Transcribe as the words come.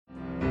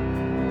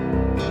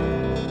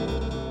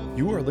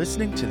You are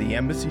listening to the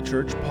Embassy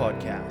Church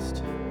podcast,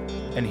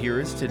 and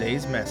here is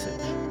today's message.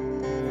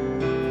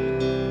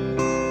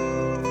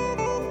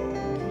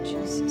 Thank you,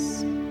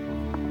 Jesus.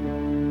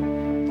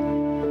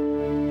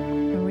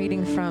 I'm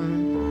reading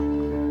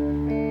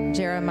from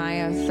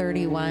Jeremiah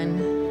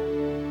 31.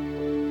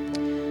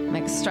 I'm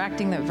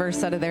extracting that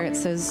verse out of there. It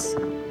says,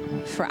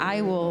 "For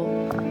I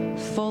will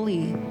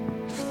fully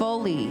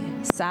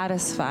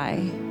satisfy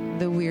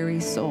the weary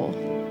soul.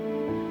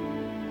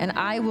 And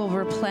I will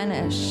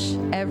replenish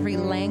every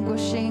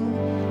languishing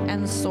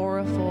and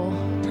sorrowful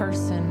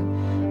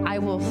person. I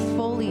will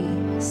fully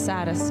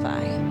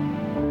satisfy.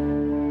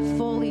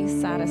 Fully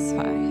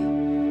satisfy."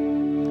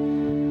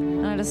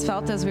 And I just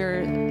felt as we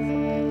were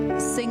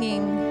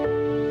singing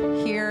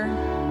here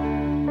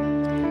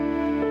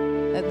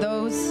that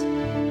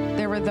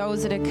there were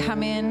those that had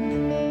come in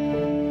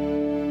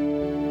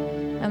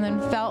and then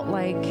felt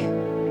like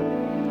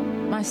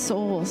my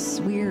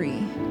soul's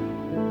weary.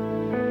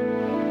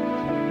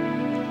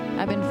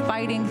 I've been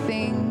fighting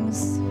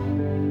things.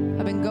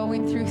 I've been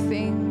going through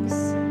things.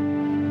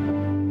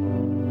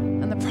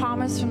 And the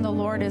promise from the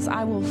Lord is,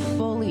 I will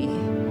fully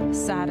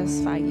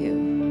satisfy you.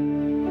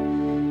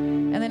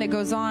 And then it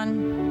goes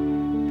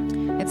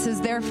on. It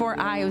says,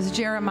 it was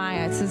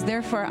Jeremiah. It says,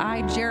 "Therefore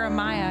I,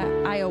 Jeremiah,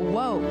 I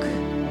awoke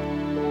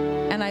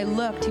and I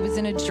looked." He was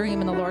in a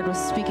dream and the Lord was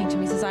speaking to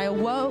me. He says, "I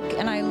awoke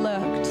and I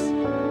looked,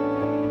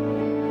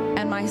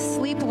 and my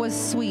sleep was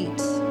sweet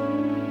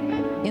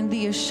in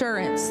the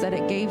assurance that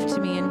it gave to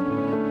me." And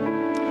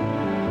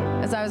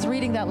as I was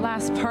reading that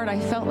last part, I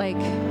felt like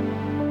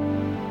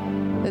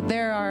that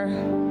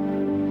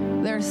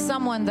there's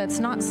someone that's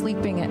not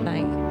sleeping at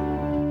night.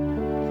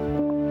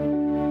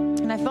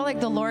 And I felt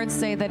like the Lord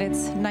say that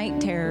it's night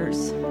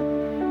terrors,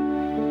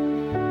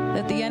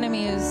 that the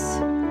enemy is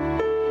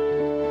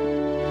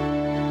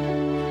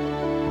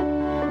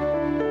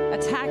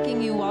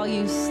attacking you while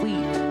you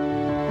sleep,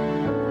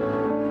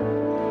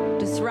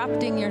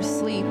 disrupting your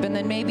sleep. And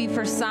then maybe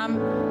for some,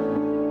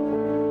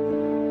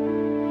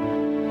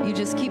 you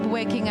just keep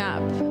waking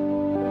up.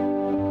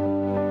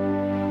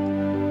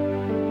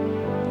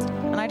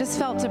 And I just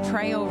felt to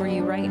pray over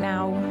you right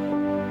now.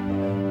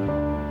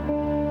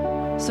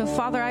 So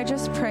Father, I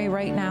just pray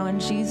right now in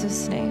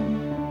Jesus' name.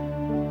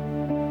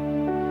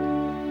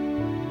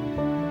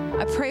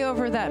 I pray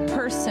over that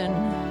person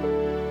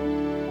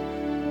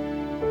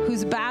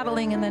who's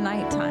battling in the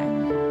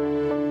nighttime,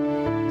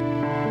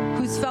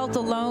 who's felt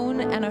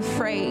alone and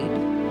afraid,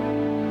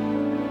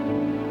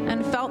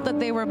 and felt that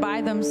they were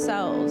by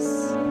themselves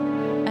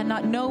and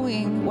not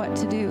knowing what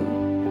to do.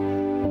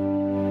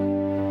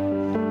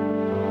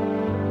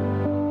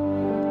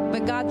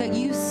 But God, that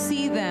you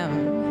see them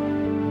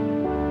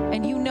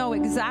and you know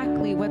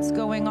exactly what's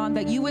going on,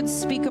 that you would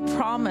speak a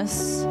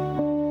promise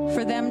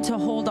for them to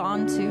hold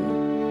on to.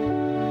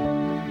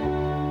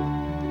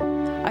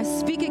 I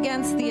speak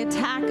against the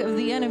attack of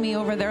the enemy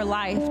over their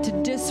life to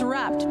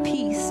disrupt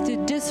peace, to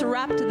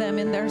disrupt them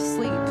in their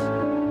sleep.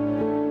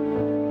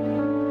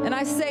 And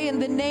I say, in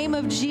the name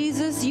of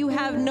Jesus, you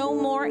have no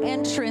more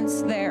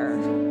entrance there.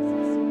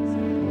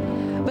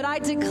 But I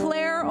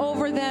declare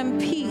over them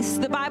peace.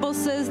 The Bible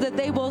says that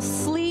they will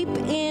sleep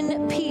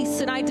in peace.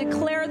 And I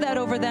declare that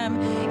over them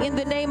in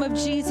the name of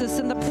Jesus.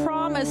 And the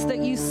promise that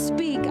you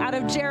speak out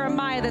of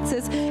Jeremiah that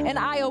says, "And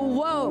I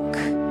awoke.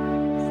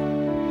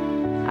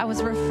 I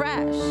was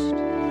refreshed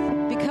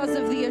because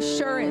of the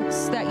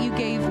assurance that you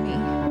gave me."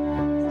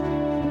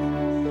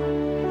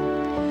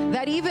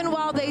 That even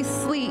while they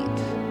sleep,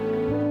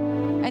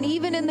 and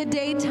even in the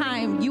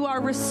daytime, you are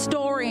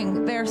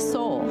restoring their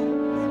soul.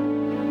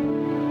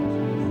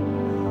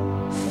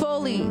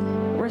 Fully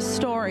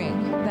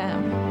restoring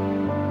them.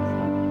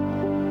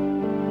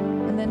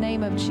 In the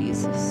name of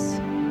Jesus.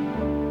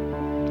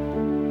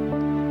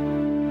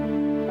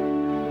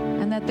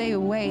 And that they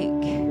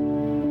awake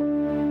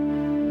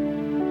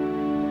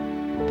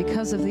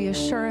because of the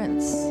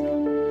assurance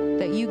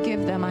that you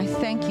give them. I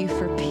thank you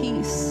for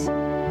peace.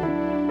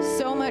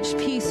 So much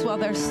peace while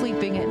they're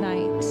sleeping at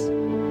night.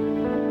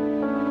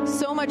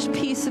 So much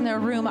peace in their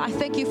room. I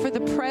thank you for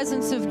the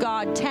presence of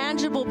God,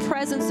 tangible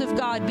presence of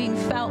God being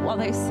felt while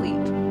they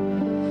sleep.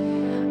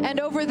 And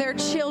over their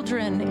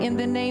children in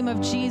the name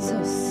of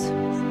Jesus.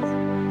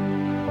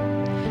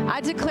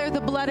 I declare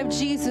the blood of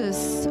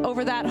Jesus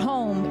over that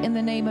home in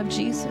the name of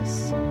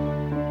Jesus.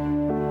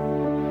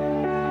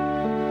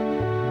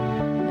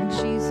 In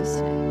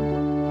Jesus' name.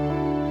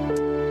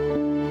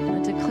 I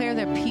declare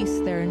their peace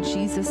there in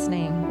Jesus'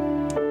 name.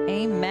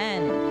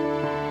 Amen.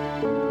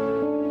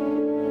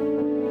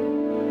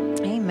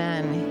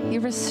 Amen. He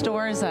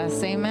restores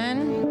us.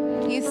 Amen.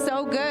 He's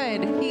so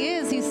good. He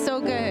is. He's so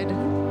good.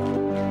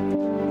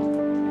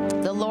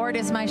 The Lord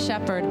is my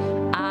shepherd.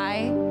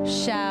 I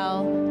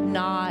shall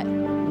not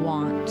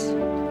want.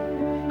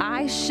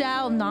 I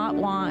shall not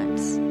want.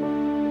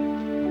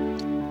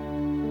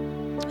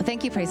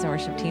 Thank you, praise and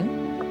worship team.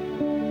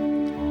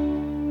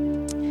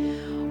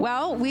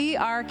 Well, we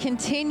are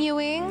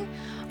continuing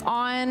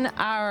on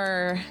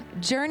our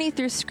journey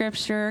through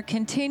Scripture,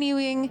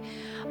 continuing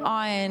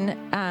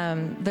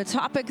on the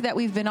topic that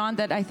we've been on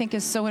that I think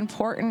is so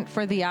important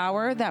for the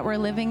hour that we're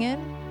living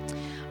in,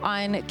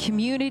 on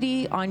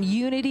community, on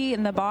unity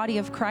in the body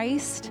of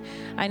Christ.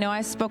 I know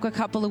I spoke a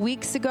couple of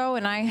weeks ago,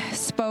 and I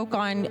spoke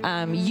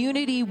on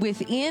unity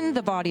within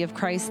the body of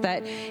Christ,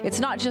 that it's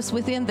not just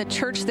within the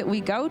church that we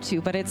go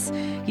to, but it's,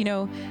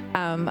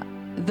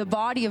 the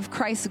body of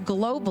Christ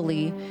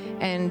globally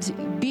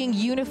and being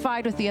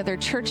unified with the other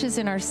churches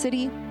in our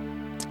city.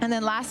 And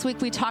then last week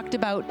we talked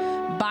about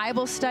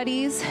Bible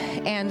studies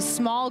and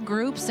small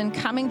groups and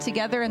coming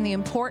together, and the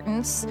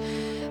importance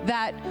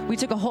that we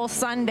took a whole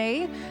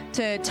Sunday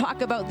to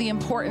talk about the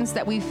importance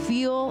that we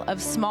feel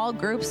of small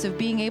groups, of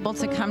being able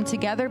to come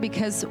together,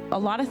 because a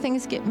lot of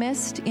things get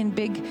missed in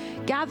big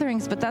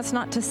gatherings. But that's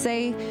not to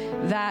say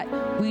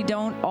that we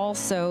don't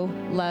also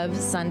love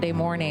Sunday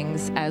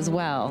mornings as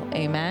well.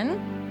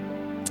 Amen.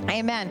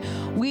 Amen.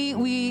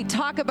 We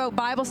talk about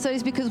Bible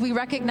studies because we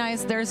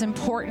recognize there's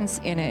importance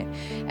in it.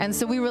 And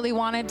so we really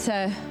wanted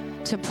to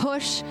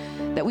push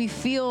that we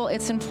feel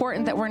it's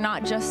important that we're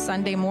not just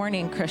Sunday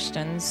morning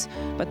Christians,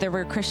 but that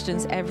we're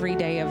Christians every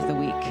day of the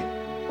week.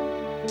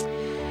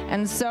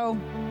 And so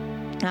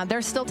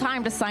there's still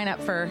time to sign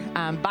up for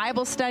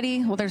Bible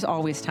study. Well, there's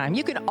always time.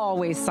 You can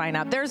always sign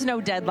up. There's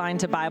no deadline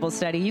to Bible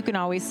study. You can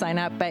always sign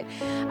up. But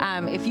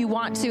if you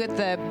want to, at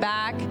the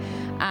back,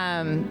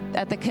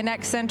 at the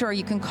Connect Center, or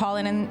you can call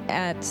in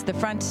at the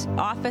front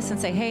office and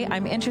say, hey,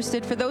 I'm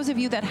interested. For those of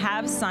you that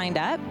have signed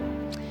up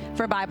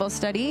for Bible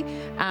study,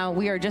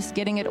 we are just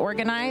getting it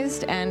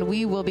organized, and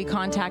we will be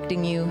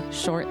contacting you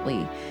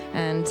shortly.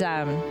 And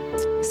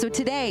so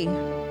today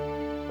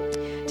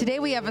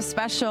we have a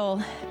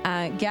special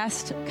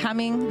guest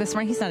coming this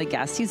morning. He's not a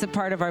guest. He's a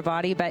part of our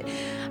body, but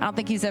I don't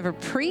think he's ever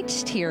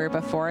preached here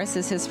before. This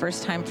is his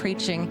first time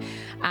preaching.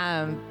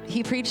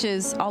 He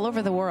preaches all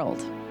over the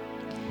world,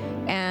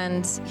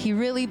 and he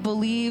really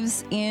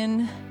believes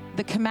in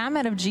the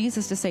commandment of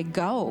Jesus to say,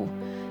 go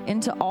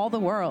into all the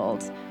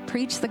world,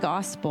 preach the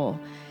gospel.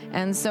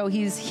 And so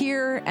he's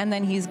here, and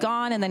then he's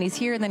gone, and then he's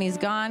here, and then he's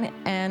gone.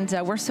 And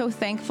we're so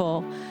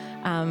thankful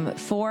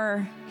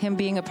for him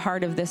being a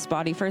part of this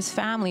body, for his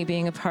family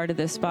being a part of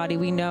this body.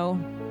 We know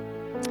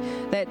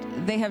that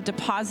they have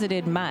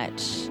deposited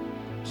much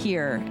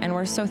here, and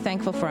we're so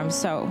thankful for him.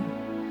 So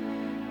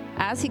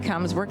as he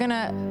comes, we're going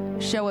to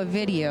show a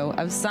video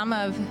of some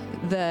of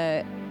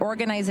the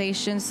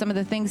organizations, some of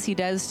the things he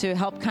does to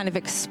help kind of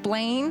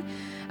explain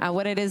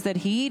what it is that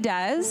he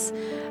does.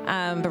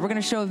 But we're going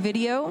to show a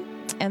video,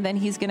 and then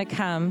he's going to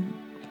come.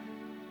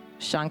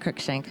 Sean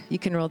Cruikshank, you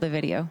can roll the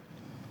video.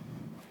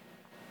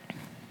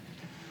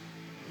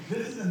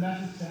 This is a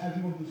message to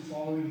everyone who's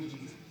following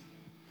Jesus.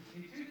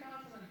 In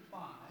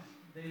 2005,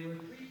 there were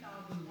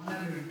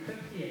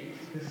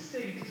 3,158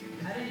 distinct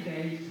and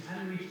engaged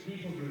unreached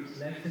people groups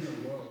left in the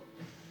world.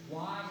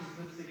 Why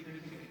is this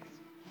significant?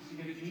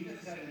 Because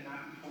Jesus said in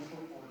Matthew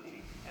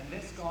 24:14, and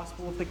this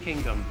gospel of the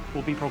kingdom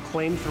will be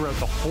proclaimed throughout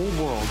the whole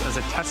world as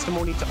a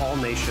testimony to all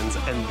nations,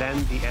 and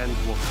then the end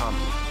will come.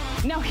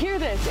 Now hear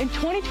this. In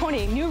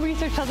 2020, new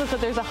research tells us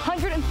that there's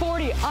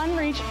 140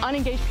 unreached,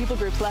 unengaged people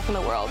groups left in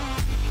the world.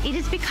 It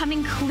is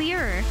becoming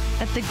clearer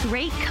that the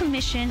Great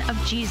Commission of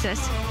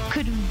Jesus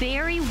could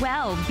very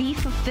well be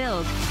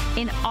fulfilled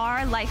in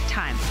our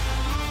lifetime.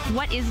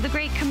 What is the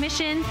Great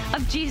Commission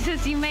of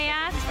Jesus, you may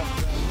ask?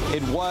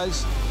 It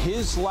was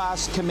his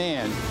last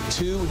command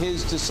to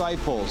his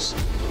disciples,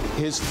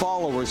 his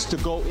followers, to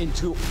go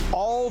into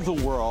all the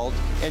world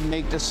and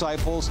make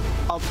disciples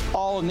of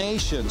all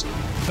nations,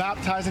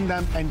 Baptizing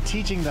them and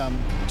teaching them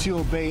to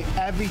obey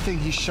everything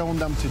he's shown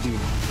them to do.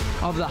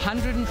 Of the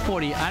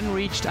 140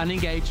 unreached,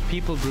 unengaged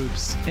people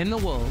groups in the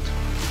world,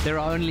 there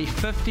are only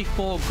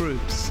 54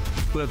 groups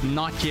who have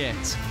not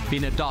yet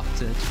been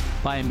adopted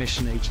by a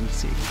mission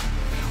agency.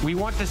 We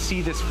want to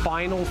see this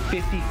final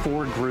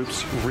 54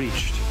 groups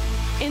reached.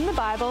 In the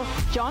Bible,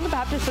 John the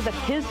Baptist said that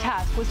his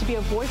task was to be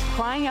a voice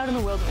crying out in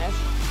the wilderness,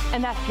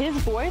 and that his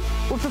voice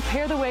would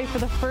prepare the way for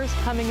the first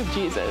coming of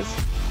Jesus.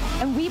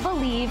 And we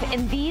believe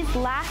in these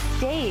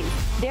last days,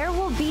 there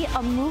will be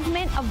a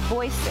movement of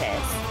voices,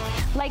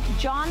 like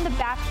John the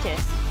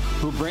Baptist,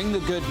 who bring the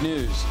good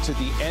news to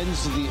the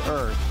ends of the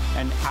earth,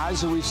 and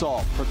as a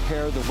result,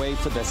 prepare the way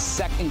for the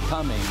second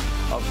coming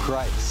of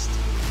Christ.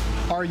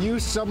 Are you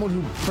someone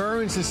who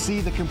burns to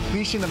see the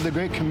completion of the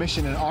Great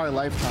Commission in our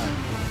lifetime?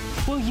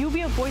 Will you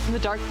be a voice in the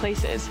dark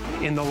places?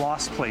 In the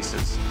lost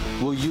places.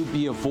 Will you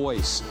be a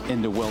voice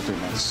in the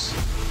wilderness?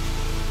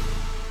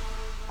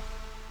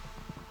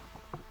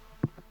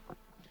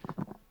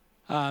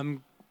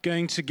 I'm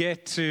going to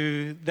get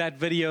to that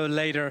video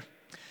later.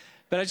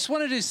 But I just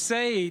wanted to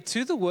say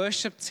to the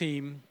worship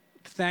team,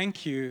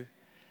 thank you.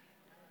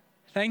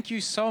 Thank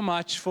you so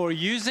much for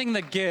using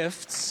the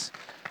gifts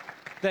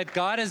that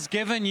God has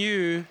given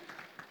you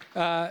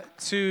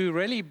to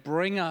really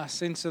bring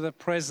us into the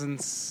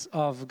presence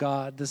of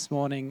God this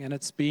morning. And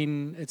it's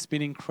been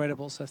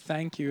incredible. So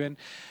thank you. And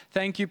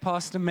thank you,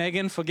 Pastor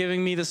Megan, for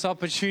giving me this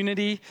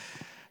opportunity.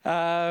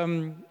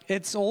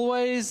 It's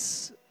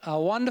always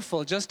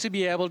wonderful just to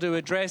be able to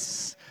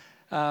address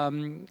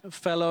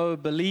fellow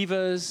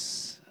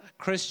believers,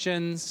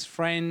 Christians,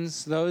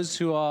 friends, those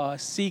who are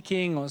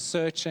seeking or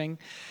searching.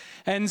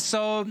 And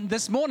so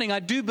this morning, I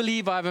do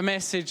believe I have a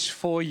message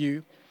for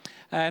you,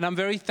 and I'm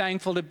very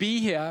thankful to be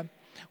here.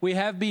 We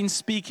have been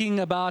speaking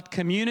about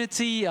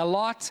community a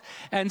lot,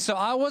 and so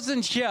I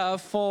wasn't here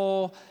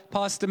for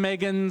Pastor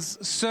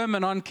Megan's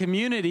sermon on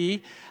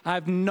community. I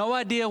have no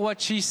idea what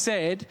she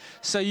said,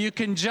 so you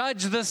can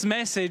judge this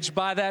message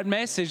by that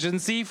message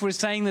and see if we're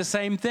saying the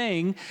same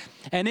thing.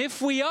 And if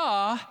we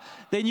are,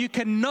 then you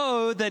can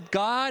know that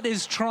God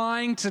is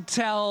trying to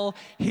tell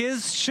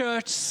His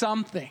church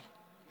something.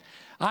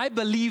 I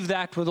believe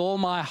that with all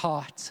my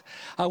heart.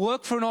 I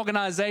work for an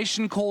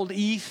organization called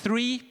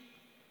E3.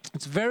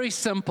 It's very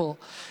simple.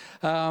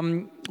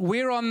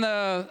 We're on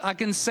I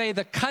can say,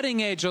 the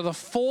cutting edge or the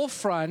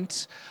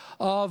forefront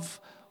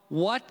of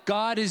what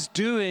God is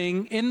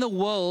doing in the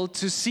world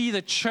to see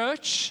the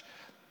church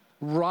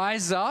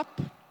rise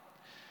up,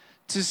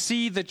 to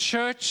see the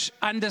church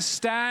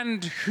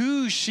understand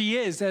who she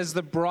is as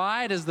the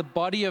bride, as the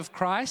body of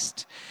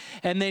Christ,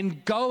 and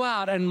then go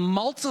out and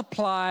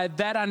multiply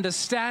that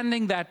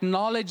understanding, that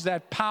knowledge,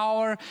 that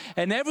power,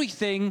 and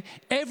everything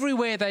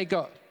everywhere they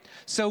go.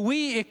 So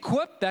we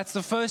equip, that's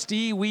the first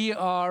E. We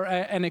are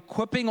an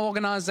equipping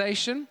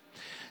organization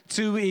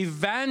to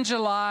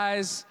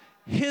evangelize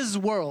His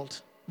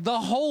world, the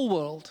whole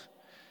world,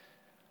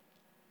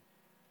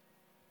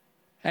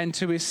 and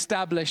to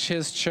establish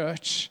His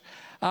church.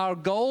 Our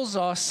goals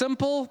are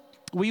simple.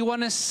 We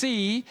want to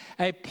see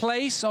a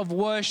place of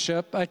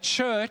worship, a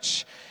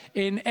church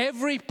in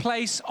every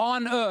place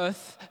on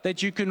earth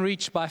that you can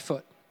reach by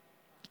foot.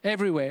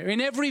 Everywhere,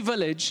 in every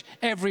village,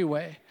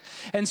 everywhere.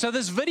 And so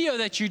this video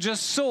that you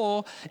just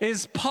saw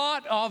is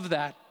part of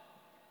that.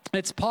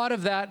 It's part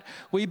of that.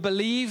 We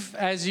believe,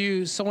 as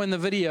you saw in the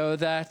video,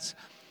 that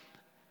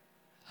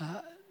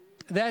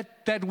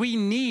that we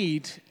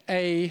need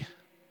a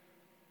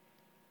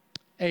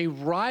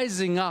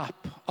rising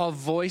up of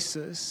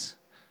voices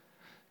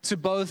to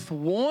both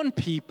warn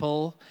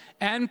people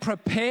and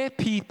prepare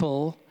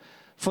people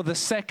for the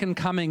second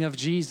coming of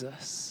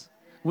Jesus.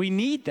 We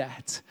need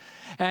that.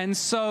 And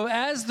so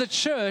as the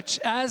church,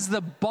 as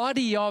the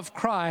body of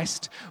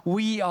Christ,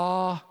 we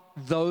are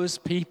those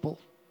people.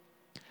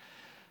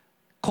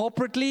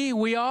 Corporately,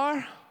 we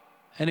are,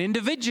 and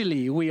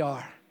individually, we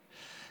are.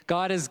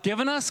 God has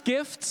given us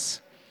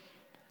gifts,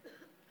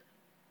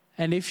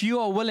 and if you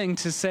are willing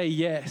to say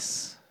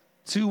yes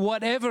to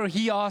whatever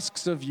He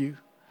asks of you,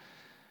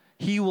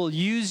 He will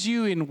use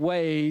you in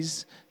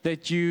ways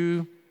that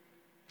you'll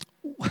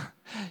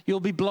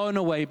be blown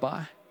away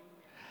by.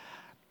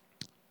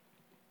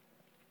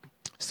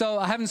 So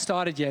I haven't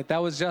started yet.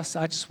 I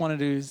just wanted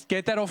to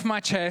get that off my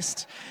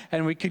chest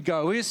and we could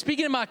go. We were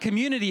speaking about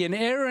community, and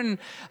Aaron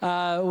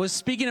was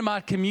speaking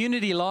about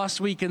community last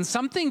week, and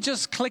something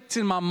just clicked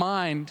in my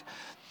mind.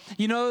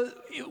 You know,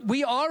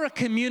 we are a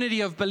community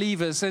of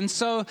believers. And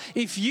so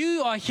if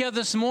you are here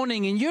this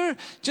morning and you're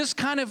just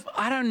kind of,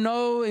 I don't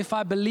know if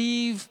I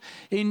believe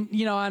in,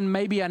 and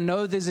maybe I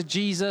know there's a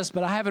Jesus,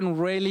 but I haven't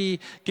really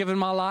given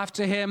my life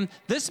to Him,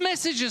 this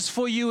message is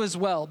for you as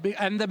well.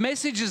 And the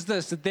message is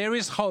this, that there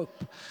is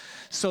hope.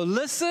 So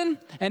listen,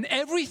 and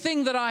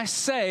everything that I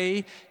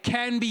say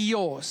can be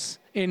yours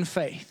in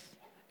faith.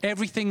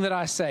 Everything that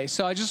I say.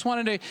 So I just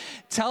wanted to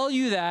tell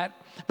you that.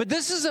 But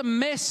this is a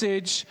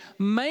message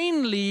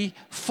mainly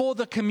for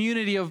the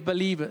community of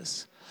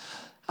believers.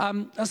 I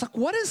was like,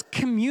 what is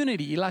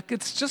community? Like,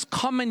 it's just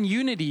common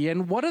unity.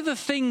 And what are the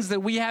things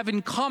that we have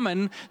in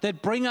common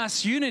that bring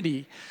us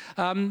unity?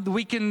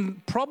 We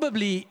can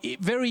probably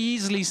very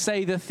easily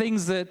say the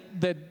things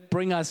that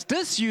bring us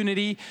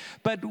disunity,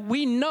 but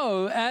we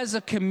know as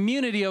a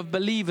community of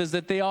believers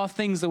that there are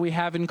things that we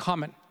have in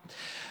common.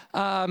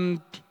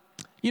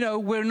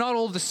 We're not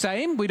all the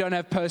same. We don't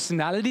have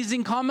personalities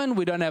in common.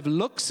 We don't have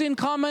looks in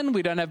common.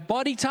 We don't have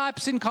body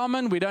types in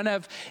common. We don't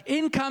have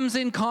incomes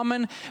in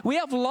common. We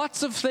have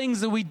lots of things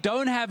that we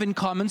don't have in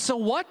common. So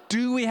what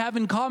do we have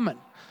in common?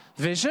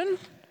 Vision?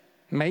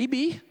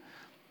 Maybe.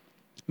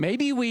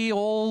 Maybe we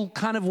all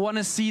kind of want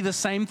to see the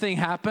same thing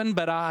happen,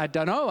 but I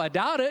don't know. I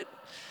doubt it.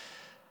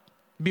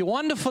 It'd be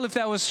wonderful if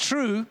that was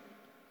true.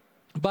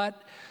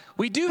 But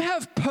we do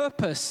have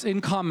purpose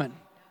in common.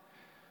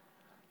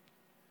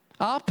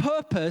 Our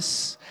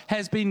purpose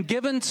has been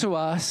given to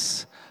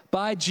us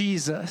by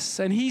Jesus.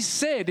 And He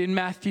said in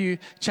Matthew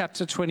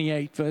chapter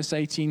 28, verse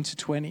 18 to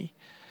 20,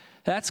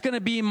 that's going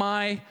to be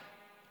my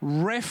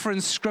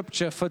reference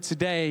scripture for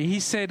today. He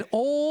said,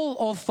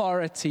 all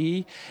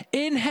authority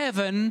in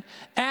heaven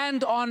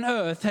and on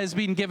earth has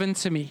been given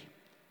to me.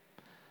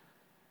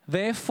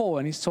 Therefore,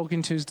 and He's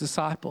talking to His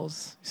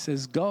disciples, He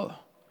says, go.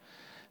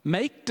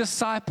 Make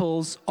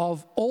disciples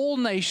of all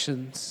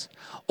nations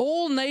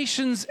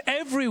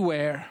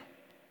everywhere,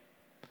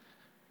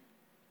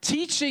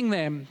 teaching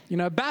them,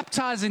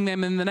 baptizing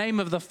them in the name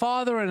of the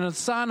Father and of the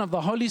Son, of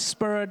the Holy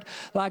Spirit,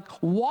 like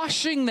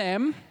washing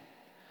them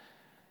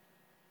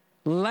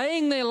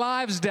laying their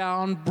lives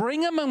down,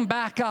 bringing them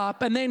back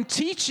up, and then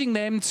teaching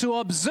them to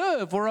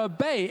observe or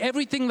obey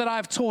everything that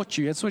I've taught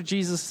you. That's what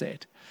Jesus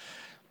said.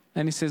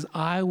 And he says,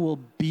 I will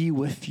be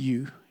with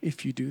you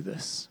if you do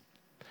this.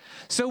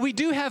 So we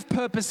do have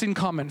purpose in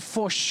common,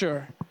 for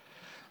sure.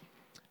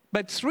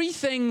 But 3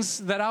 things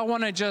that I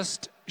want to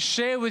just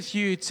share with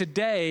you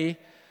today,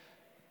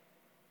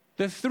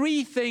 the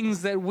 3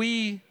 things that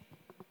we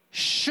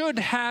should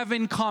have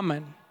in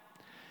common,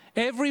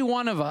 every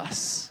one of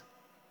us,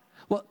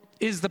 well,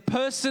 is the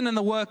person and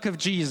the work of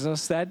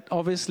Jesus. That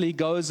obviously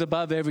goes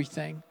above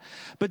everything.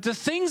 But the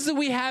things that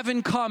we have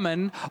in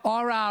common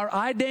are our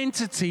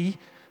identity,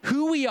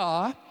 who we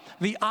are,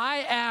 the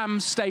I am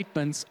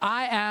statements.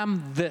 I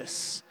am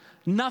this.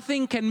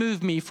 Nothing can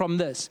move me from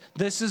this.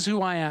 This is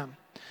who I am.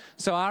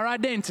 So our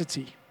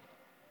identity.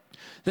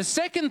 The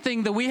second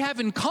thing that we have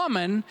in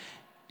common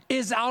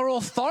is our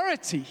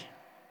authority.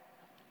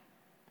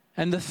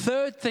 And the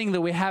third thing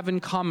that we have in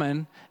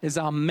common is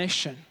our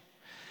mission.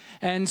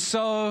 And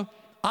so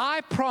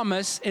I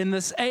promise in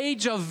this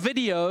age of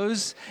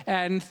videos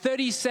and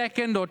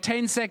 30-second or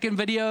 10-second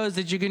videos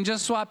that you can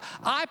just swap,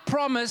 I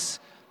promise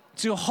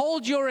to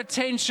hold your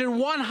attention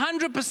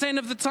 100%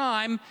 of the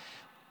time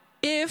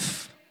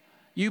if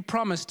you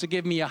promise to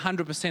give me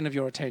 100% of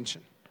your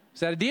attention. Is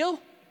that a deal?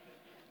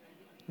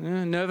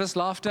 Nervous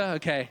laughter?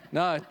 Okay.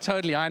 No,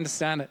 totally. I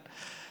understand it.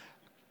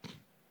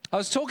 I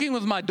was talking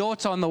with my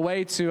daughter on the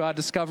way to our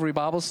Discovery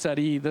Bible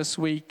study this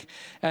week,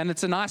 and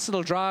it's a nice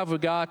little drive. We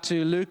go out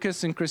to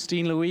Lucas and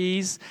Christine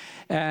Louise,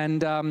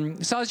 and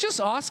so I was just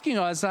asking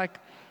her, I was like,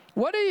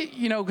 what are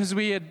you know, because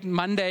we had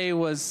Sunday,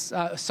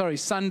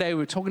 we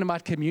were talking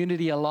about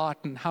community a lot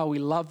and how we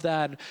love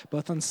that,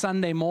 both on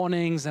Sunday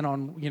mornings and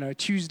on,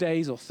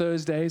 Tuesdays or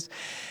Thursdays.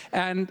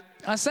 And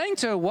I was saying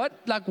to her,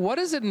 what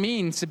does it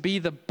mean to be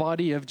the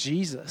body of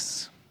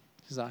Jesus?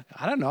 She's like,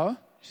 I don't know.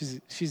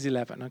 She's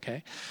 11,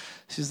 okay.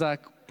 She's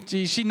like,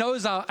 gee, she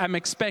knows I'm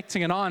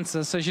expecting an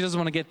answer, so she doesn't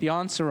want to get the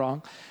answer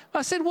wrong.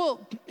 I said,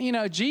 well,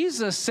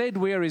 Jesus said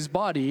we're his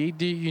body.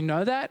 Do you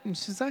know that? And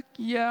she's like,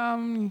 yeah,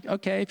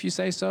 okay, if you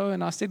say so.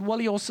 And I said, well,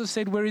 he also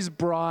said we're his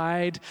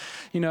bride.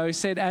 He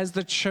said, as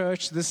the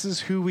church, this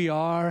is who we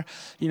are.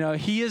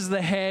 He is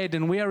the head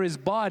and we are his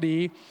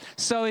body.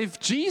 So if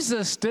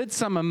Jesus did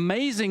some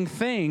amazing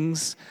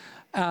things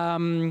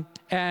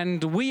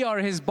and we are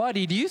his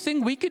body, do you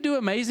think we could do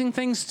amazing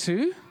things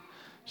too?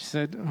 She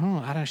said,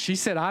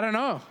 I don't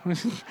know.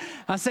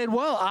 I said,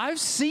 well, I've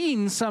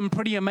seen some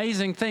pretty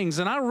amazing things.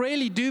 And I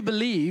really do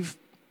believe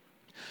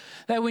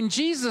that when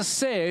Jesus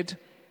said,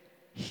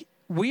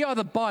 we are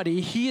the body,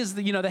 he is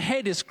the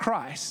head is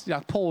Christ.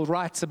 Like Paul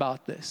writes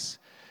about this.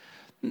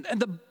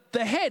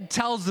 The head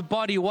tells the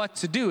body what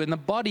to do, and the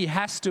body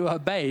has to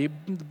obey.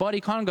 The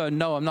body can't go,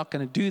 no, I'm not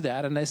going to do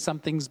that unless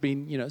something's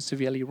been,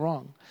 severely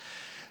wrong.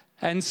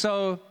 And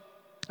so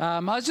I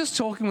was just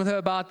talking with her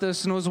about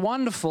this, and it was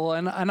wonderful.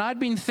 And I'd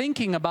been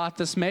thinking about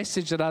this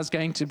message that I was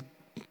going to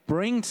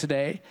bring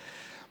today.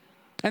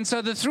 And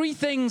so the 3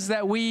 things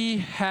that we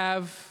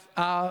have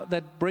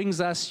that brings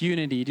us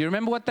unity. Do you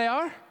remember what they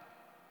are?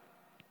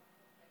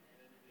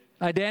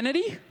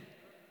 Identity?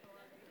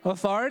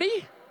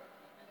 Authority?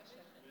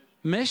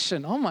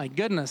 Mission. Oh my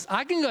goodness.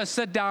 I can go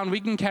sit down.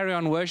 We can carry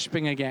on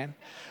worshiping again.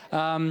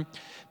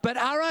 But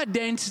our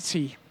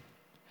identity.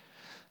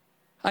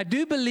 I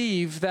do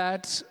believe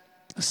that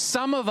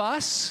some of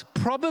us,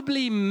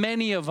 probably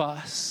many of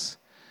us,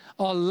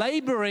 are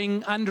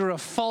laboring under a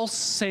false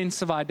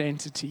sense of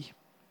identity.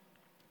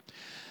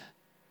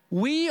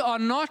 We are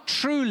not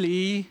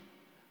truly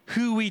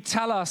who we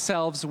tell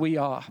ourselves we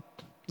are.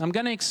 I'm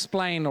going to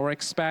explain or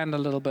expand a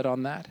little bit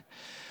on that.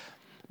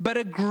 But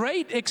a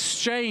great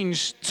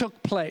exchange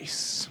took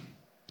place.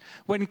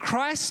 When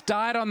Christ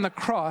died on the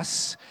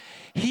cross,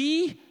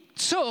 he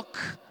took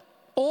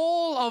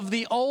all of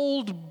the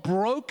old,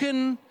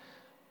 broken,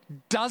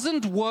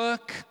 doesn't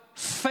work,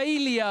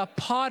 failure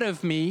part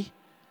of me,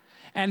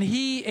 and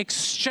he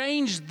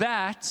exchanged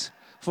that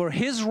for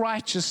his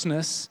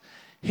righteousness,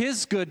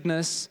 his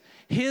goodness,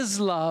 his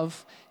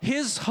love,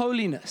 his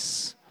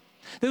holiness.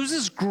 There was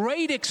this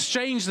great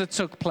exchange that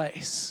took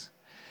place.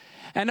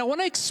 And I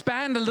want to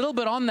expand a little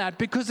bit on that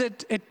because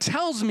it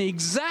tells me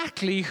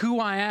exactly who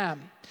I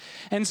am.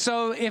 And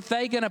so if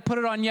they're going to put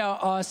it on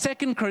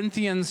 2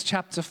 Corinthians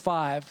chapter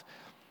 5,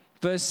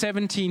 verse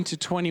 17 to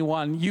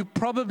 21, you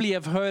probably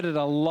have heard it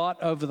a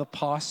lot over the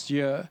past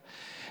year.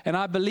 And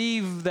I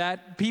believe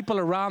that people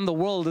around the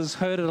world has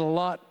heard it a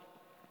lot.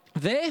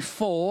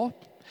 Therefore,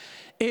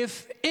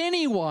 if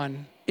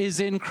anyone is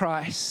in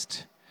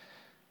Christ,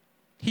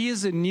 he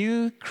is a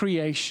new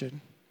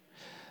creation.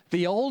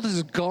 The old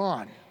is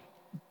gone.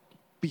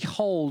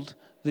 Behold,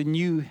 the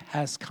new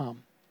has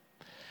come.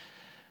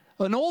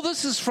 And all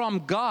this is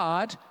from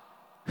God,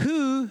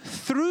 who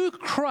through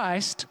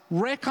Christ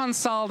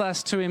reconciled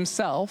us to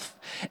himself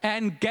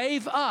and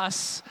gave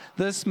us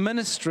this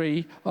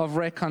ministry of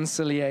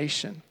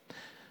reconciliation.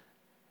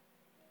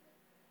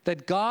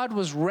 That God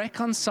was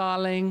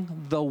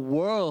reconciling the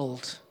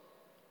world,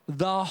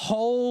 the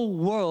whole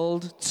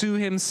world, to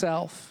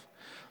himself.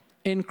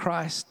 in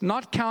Christ,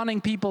 not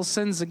counting people's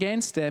sins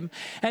against them.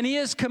 And he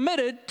has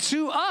committed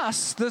to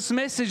us this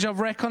message of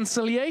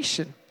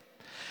reconciliation.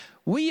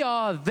 We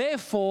are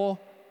therefore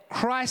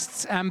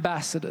Christ's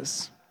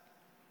ambassadors,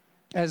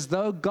 as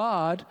though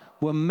God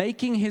were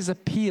making his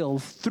appeal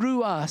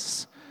through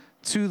us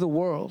to the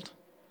world.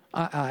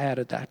 I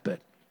added that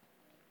bit.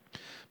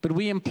 But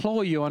we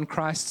implore you on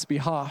Christ's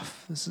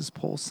behalf, this is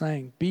Paul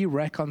saying, be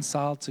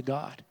reconciled to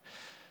God.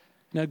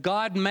 Now,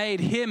 God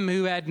made him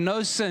who had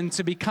no sin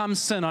to become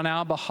sin on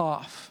our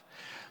behalf.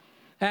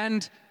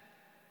 And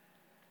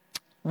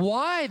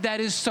why that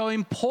is so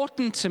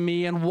important to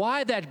me and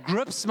why that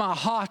grips my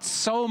heart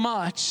so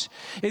much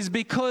is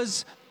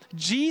because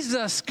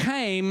Jesus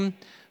came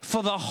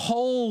for the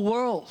whole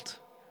world.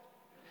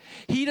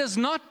 He does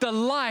not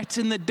delight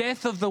in the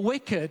death of the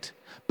wicked,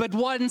 but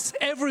wants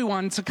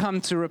everyone to come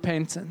to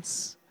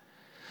repentance.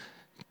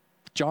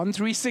 John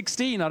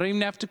 3:16, I don't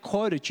even have to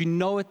quote it. You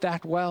know it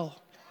that well.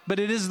 But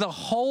it is the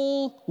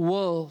whole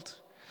world.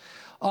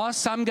 Are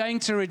some going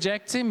to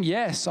reject him?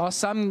 Yes. Are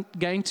some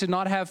going to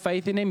not have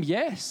faith in him?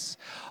 Yes.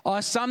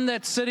 Are some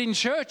that sit in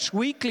church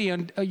weekly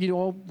and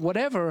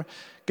whatever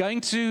going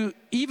to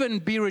even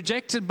be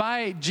rejected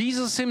by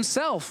Jesus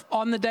himself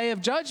on the day of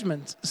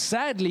judgment?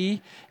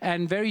 Sadly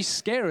and very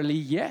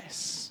scarily,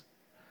 yes.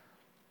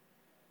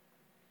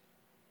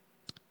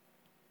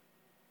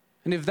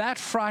 And if that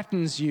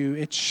frightens you,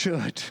 it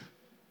should.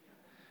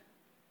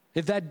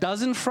 If that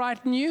doesn't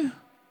frighten you,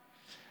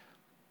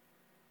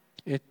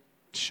 it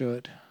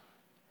should.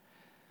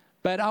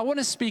 But I want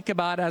to speak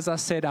about, as I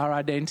said, our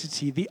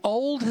identity. The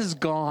old has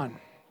gone.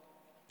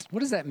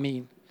 What does that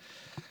mean?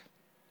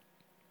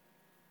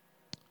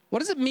 What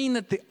does it mean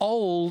that the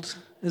old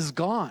is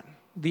gone?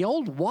 The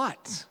old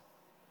what?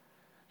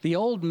 The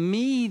old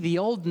me, the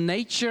old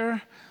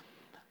nature,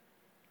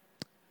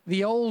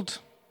 the old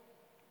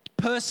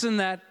person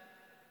that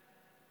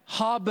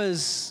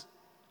harbors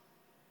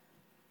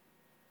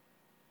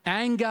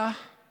anger,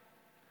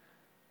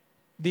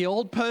 the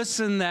old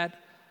person that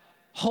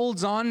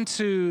holds on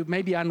to,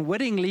 maybe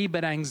unwittingly,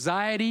 but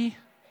anxiety,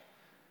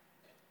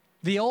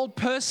 the old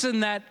person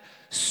that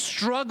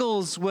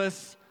struggles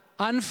with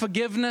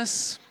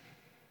unforgiveness,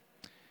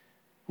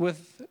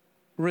 with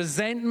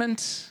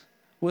resentment,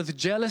 with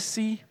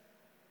jealousy.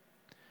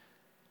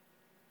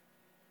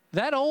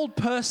 That old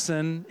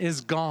person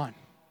is gone.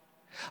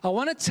 I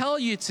want to tell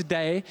you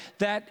today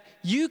that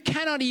you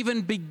cannot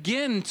even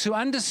begin to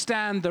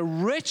understand the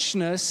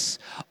richness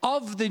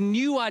of the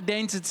new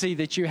identity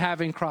that you have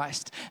in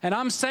Christ. And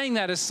I'm saying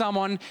that as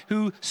someone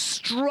who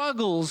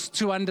struggles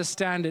to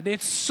understand it.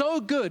 It's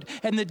so good.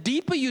 And the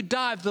deeper you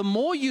dive, the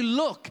more you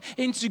look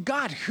into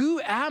God,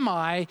 who am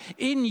I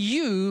in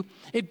you?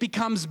 It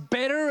becomes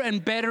better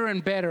and better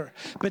and better.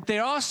 But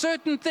there are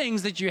certain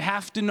things that you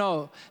have to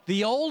know.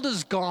 The old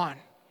is gone.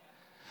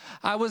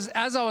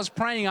 As I was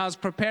praying, I was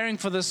preparing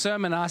for the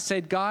sermon. I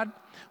said, God,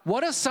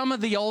 what are some of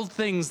the old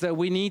things that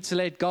we need to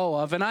let go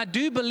of? And I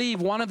do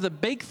believe one of the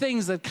big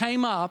things that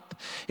came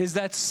up is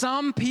that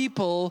some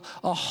people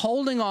are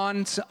holding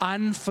on to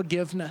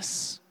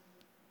unforgiveness.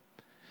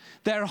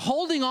 They're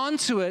holding on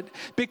to it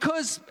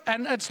because,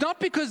 and it's not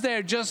because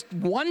they just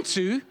want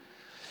to,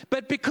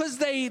 but because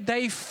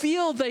they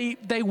feel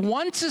they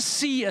want to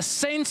see a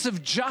sense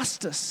of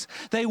justice.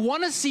 They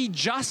want to see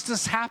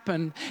justice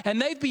happen,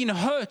 and they've been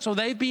hurt, or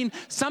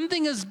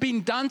something has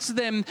been done to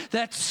them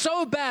that's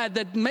so bad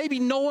that maybe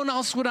no one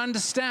else would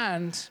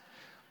understand.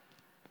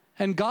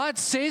 And God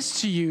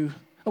says to you,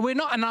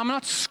 and I'm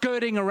not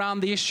skirting around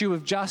the issue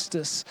of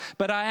justice,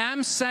 but I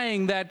am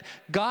saying that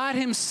God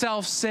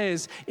himself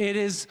says, it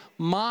is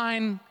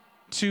mine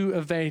to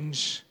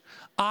avenge.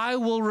 I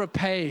will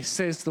repay,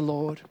 says the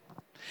Lord.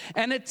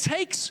 And it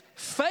takes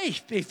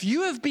faith. If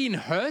you have been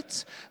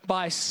hurt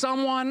by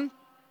someone,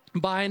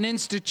 by an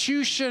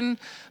institution,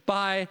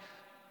 by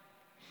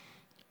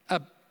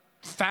a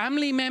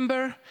family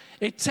member,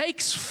 it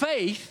takes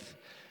faith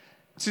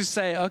to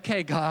say,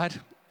 okay,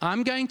 God,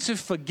 I'm going to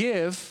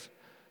forgive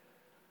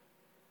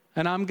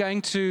and I'm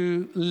going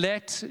to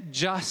let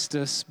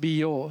justice be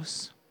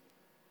yours.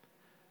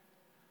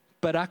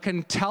 But I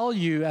can tell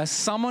you, as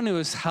someone who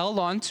has held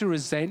on to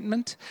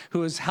resentment,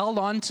 who has held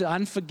on to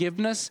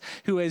unforgiveness,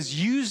 who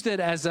has used it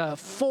as a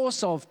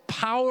force of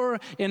power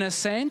in a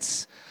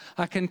sense,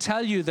 I can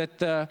tell you that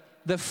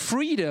the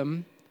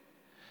freedom,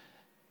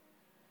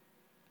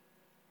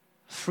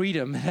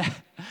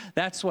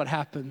 that's what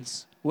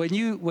happens. When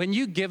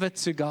you give it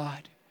to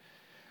God,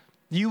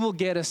 you will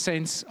get a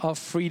sense of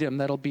freedom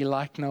that'll be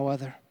like no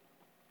other.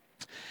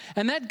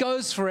 And that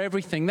goes for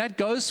everything. That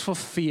goes for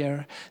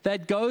fear.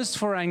 That goes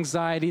for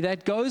anxiety.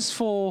 That goes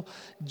for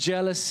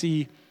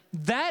jealousy.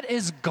 That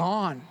is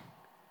gone.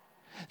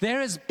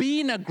 There has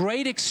been a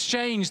great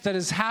exchange that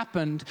has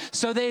happened.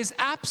 So there's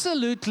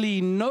absolutely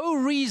no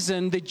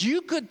reason that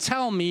you could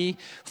tell me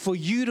for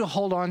you to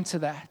hold on to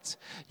that.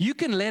 You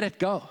can let it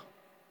go.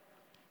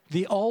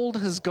 The old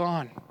has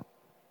gone.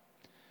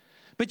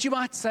 But you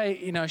might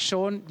say,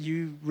 Sean,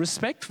 you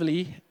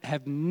respectfully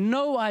have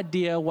no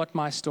idea what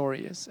my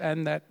story is,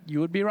 and that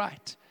you would be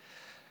right.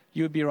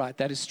 you would be right.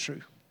 That is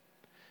true.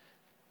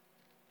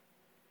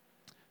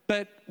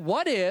 But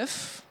what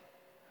if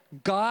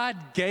God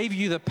gave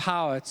you the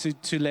power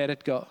to let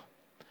it go?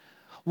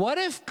 What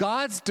if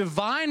God's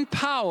divine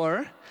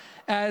power,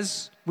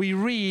 as we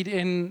read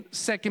in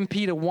 2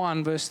 Peter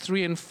 1, verse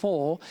 3 and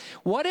 4,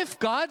 what if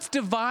God's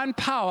divine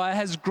power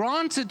has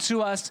granted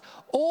to us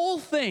all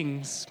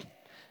things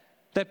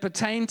that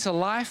pertain to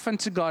life and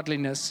to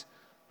godliness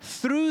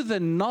through the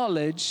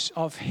knowledge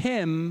of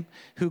Him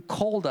who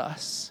called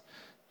us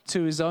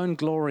to His own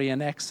glory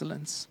and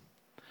excellence,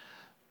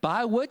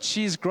 by which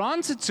He's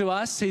granted to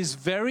us His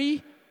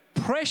very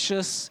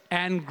precious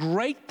and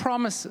great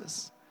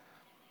promises,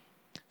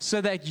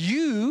 so that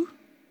you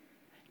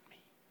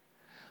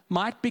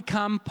might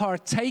become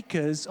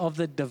partakers of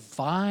the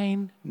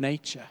divine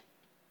nature.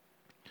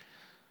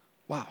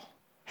 Wow.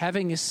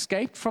 Having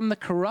escaped from the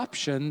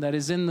corruption that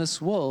is in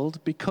this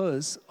world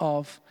because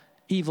of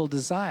evil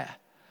desire.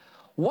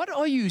 What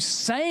are you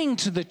saying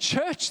to the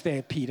church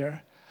there,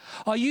 Peter?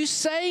 Are you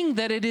saying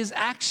that it is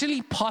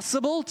actually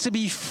possible to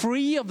be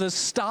free of the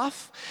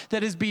stuff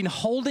that has been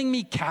holding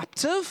me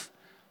captive?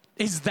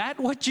 Is that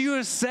what you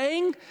are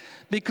saying?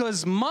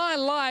 Because my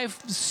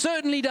life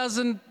certainly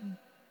doesn't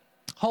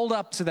hold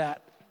up to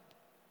that.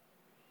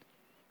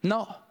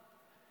 No.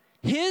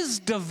 His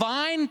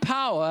divine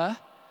power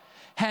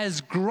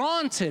has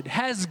granted,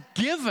 has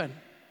given.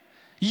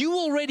 You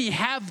already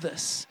have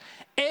this.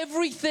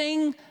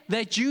 Everything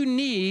that you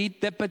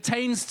need that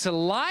pertains to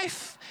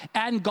life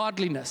and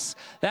godliness.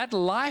 That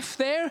life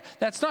there,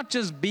 that's not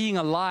just being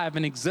alive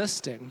and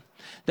existing.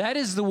 That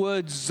is the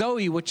word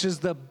Zoe, which is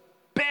the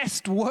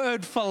best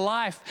word for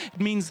life.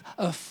 It means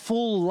a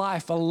full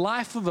life, a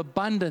life of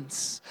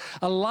abundance,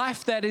 a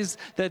life that is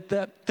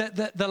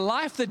the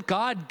life that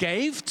God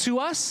gave to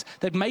us,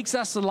 that makes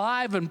us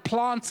alive and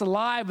plants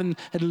alive and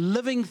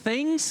living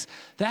things.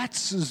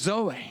 That's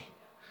Zoe.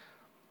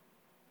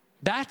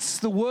 That's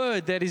the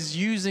word that is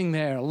using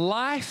there,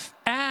 life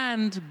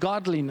and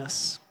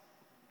godliness.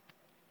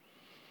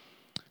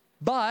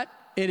 But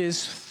it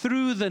is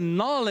through the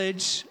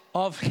knowledge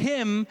of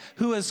Him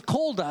who has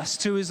called us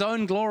to His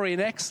own glory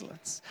and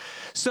excellence.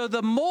 So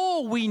the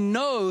more we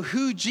know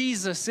who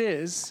Jesus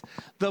is,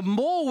 the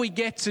more we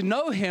get to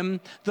know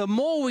Him, the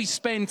more we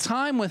spend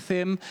time with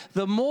Him,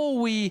 the more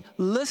we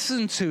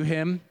listen to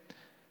Him,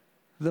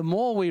 the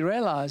more we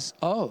realize,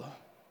 oh,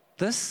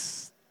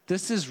 this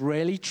is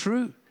really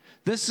true.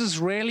 This is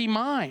really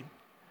mine.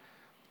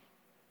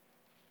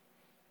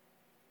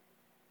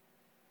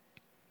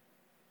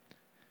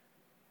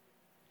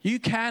 You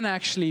can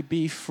actually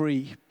be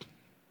free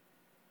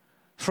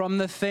from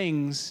the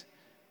things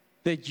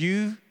that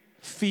you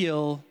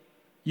feel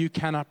you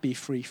cannot be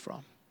free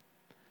from.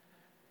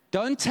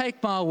 Don't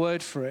take my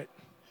word for it.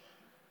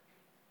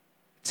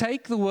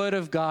 Take the word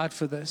of God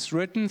for this,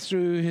 written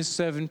through His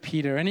servant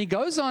Peter. And he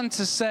goes on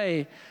to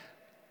say,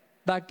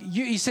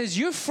 he says,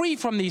 you're free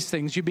from these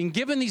things. You've been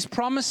given these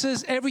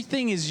promises.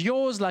 Everything is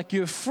yours, like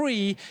you're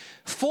free.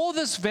 For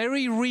this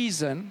very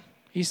reason,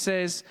 he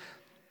says,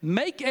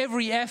 make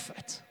every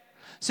effort.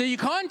 So you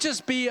can't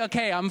just be,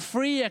 okay, I'm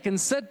free, I can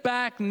sit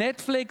back,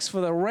 Netflix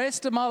for the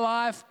rest of my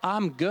life,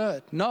 I'm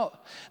good. No.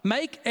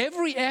 Make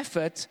every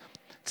effort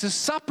to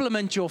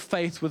supplement your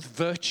faith with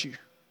virtue,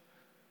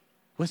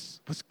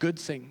 with good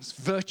things,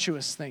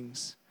 virtuous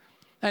things.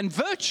 And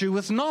virtue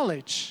with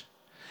knowledge.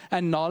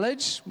 And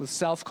knowledge with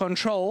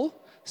self-control.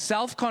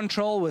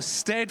 Self-control with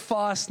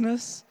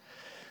steadfastness.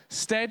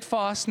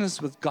 Steadfastness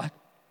with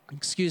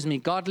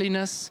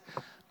godliness.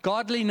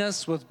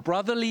 Godliness with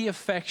brotherly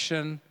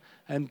affection.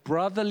 And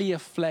brotherly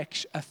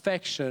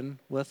affection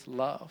with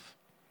love.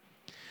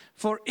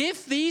 For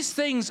if these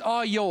things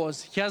are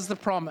yours, here's the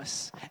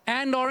promise,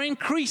 and are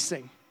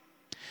increasing,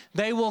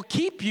 they will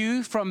keep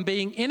you from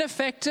being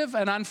ineffective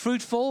and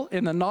unfruitful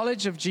in the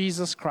knowledge of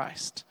Jesus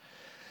Christ.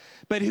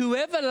 But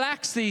whoever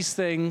lacks these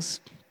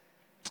things,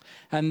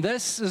 and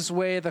this is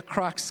where the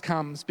crux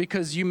comes,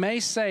 because you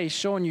may say,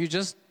 Sean, you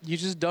just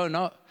don't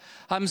know.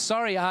 I'm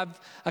sorry, I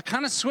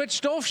kind of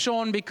switched off,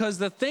 Sean, because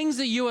the things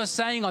that you are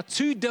saying are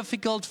too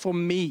difficult for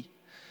me.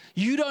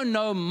 You don't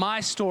know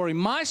my story.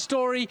 My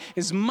story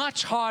is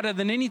much harder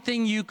than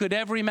anything you could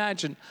ever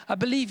imagine. I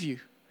believe you.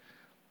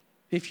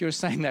 If you're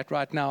saying that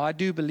right now, I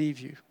do believe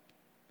you.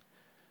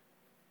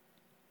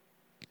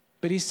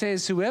 But he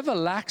says, whoever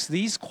lacks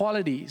these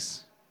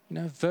qualities,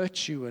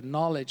 virtue and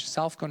knowledge,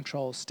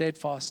 self-control,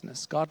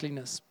 steadfastness,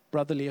 godliness,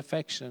 brotherly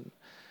affection,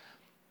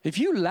 if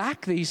you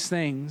lack these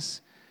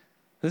things,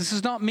 this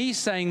is not me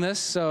saying this,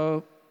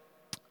 so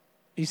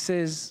he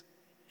says,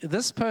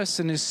 this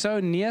person is so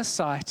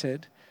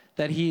nearsighted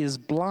that he is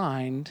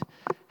blind,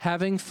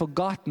 having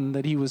forgotten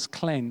that he was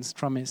cleansed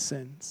from his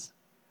sins.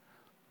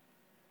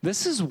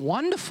 This is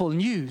wonderful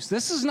news.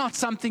 This is not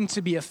something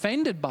to be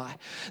offended by.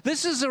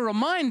 This is a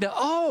reminder,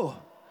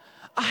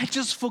 I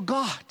just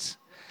forgot.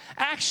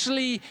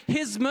 Actually,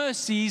 His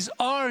mercies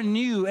are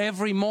new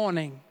every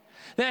morning.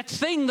 That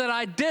thing that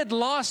I did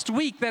last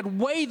week, that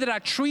way that I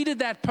treated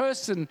that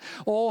person,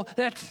 or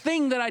that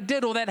thing that I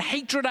did, or that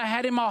hatred I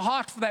had in my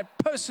heart for that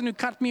person who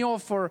cut me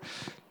off, or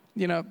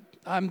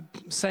I'm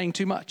saying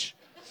too much.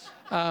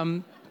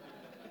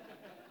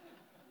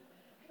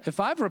 If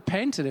I've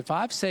repented, if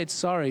I've said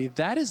sorry,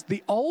 that is,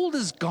 the old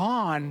is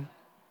gone.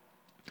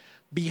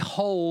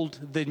 Behold,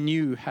 the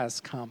new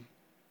has come.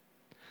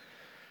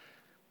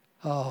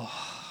 Oh.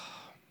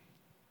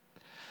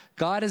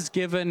 God has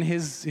given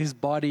his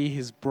body,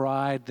 his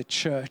bride, the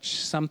church,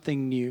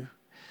 something new.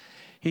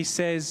 He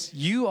says,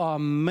 you are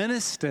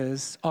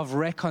ministers of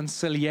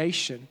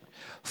reconciliation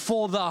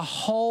for the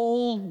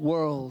whole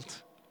world.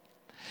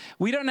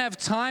 We don't have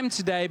time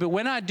today, but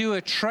when I do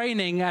a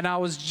training, and I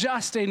was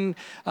just in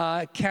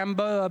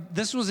Cambodia,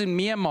 this was in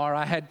Myanmar,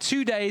 I had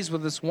 2 days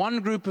with this one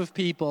group of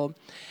people,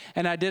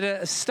 and I did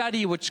a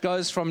study which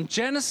goes from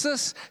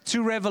Genesis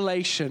to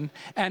Revelation,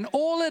 and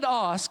all it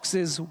asks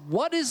is,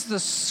 what is the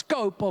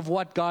scope of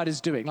what God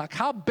is doing? Like,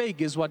 how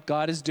big is what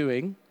God is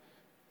doing?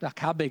 Like,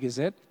 how big is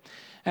it?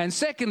 And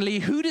secondly,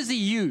 who does he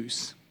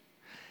use?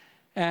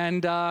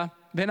 And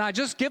then I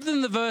just give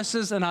them the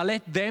verses and I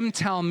let them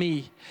tell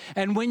me.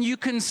 And when you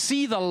can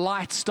see the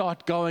light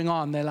start going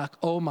on, they're like,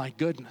 oh my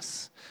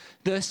goodness,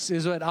 this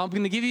is what, I'm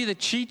going to give you the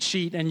cheat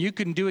sheet and you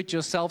can do it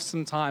yourself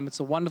sometime.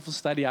 It's a wonderful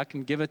study. I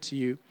can give it to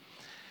you.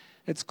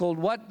 It's called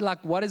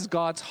what is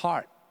God's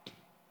heart?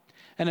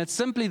 And it's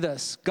simply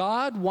this: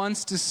 God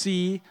wants to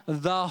see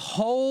the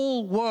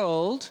whole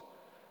world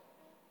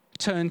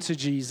turn to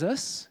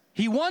Jesus.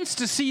 He wants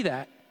to see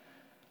that.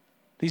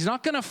 He's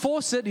not going to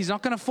force it. He's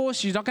not going to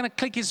force you. He's not going to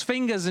click his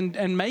fingers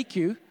and make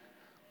you.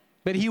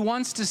 But he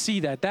wants to see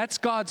that. That's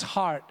God's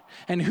heart.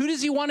 And who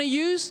does he want to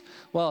use?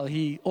 Well,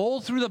 all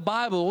through the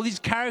Bible, all these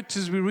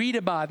characters we read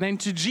about, then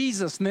to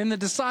Jesus, and then the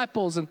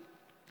disciples, and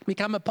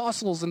become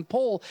apostles, and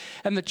Paul,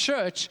 and the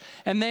church.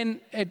 And then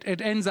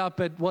it ends up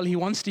at, well, he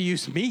wants to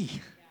use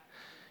me.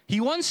 He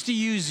wants to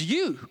use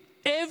you.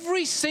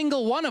 Every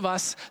single one of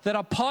us that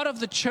are part of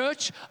the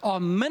church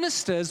are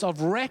ministers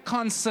of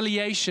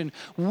reconciliation.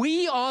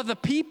 We are the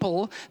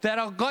people that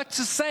are got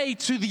to say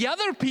to the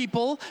other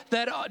people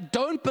that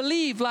don't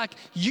believe, like,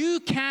 you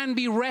can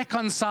be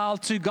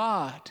reconciled to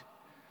God.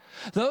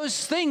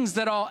 Those things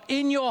that are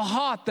in your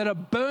heart, that are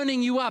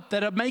burning you up,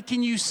 that are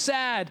making you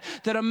sad,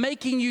 that are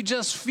making you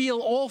just feel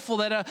awful,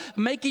 that are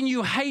making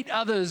you hate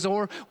others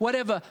or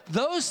whatever,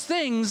 those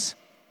things,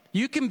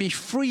 you can be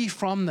free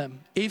from them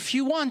if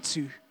you want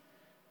to.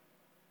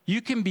 You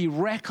can be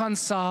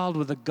reconciled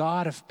with a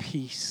God of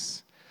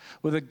peace,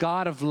 with a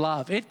God of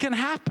love. It can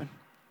happen.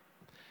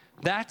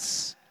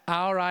 That's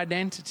our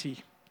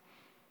identity.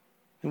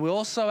 And we're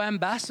also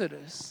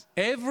ambassadors.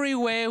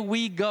 Everywhere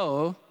we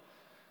go,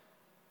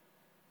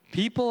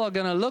 people are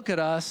going to look at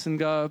us and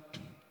go,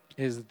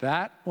 is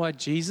that what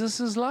Jesus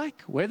is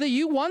like? Whether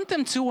you want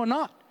them to or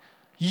not,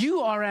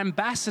 you are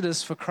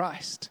ambassadors for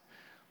Christ.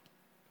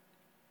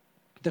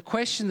 The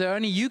question that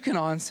only you can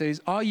answer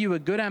is, are you a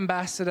good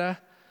ambassador?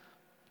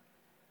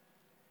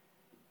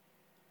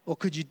 Or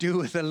could you do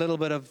with a little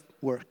bit of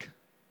work?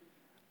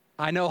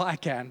 I know I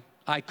can.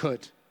 I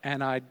could.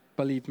 And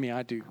believe me,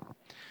 I do.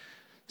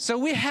 So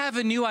we have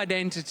a new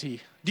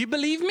identity. Do you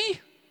believe me?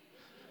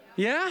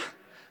 Yeah?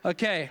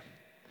 Okay.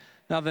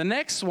 Now the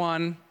next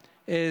one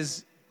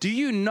is, do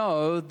you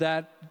know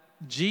that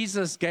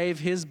Jesus gave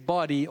his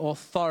body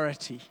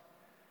authority?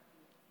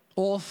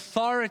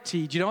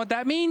 Authority. Do you know what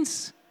that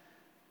means?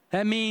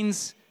 That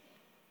means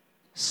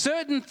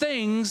certain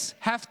things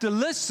have to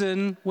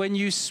listen when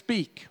you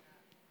speak.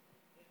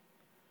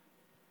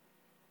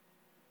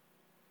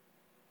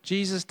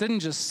 Jesus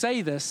didn't just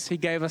say this, he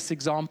gave us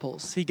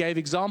examples. He gave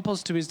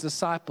examples to his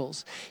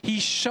disciples. He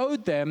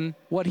showed them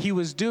what he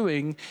was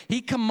doing.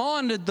 He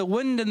commanded the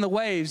wind and the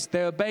waves.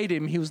 They obeyed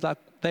him. He was like,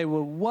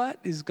 what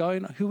is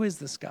going on? Who is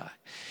this guy?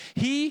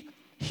 He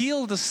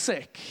healed the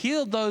sick,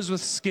 healed those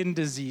with skin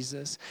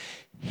diseases.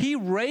 He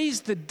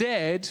raised the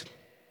dead,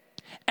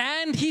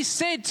 and he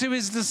said to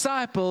his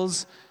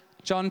disciples,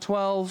 John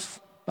 12,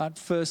 about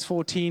verse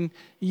 14,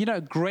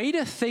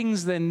 greater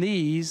things than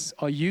these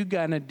are you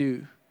going to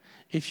do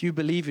if you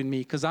believe in me,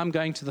 because I'm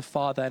going to the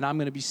Father and I'm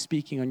going to be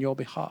speaking on your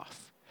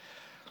behalf.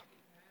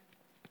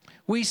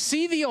 We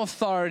see the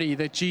authority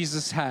that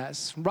Jesus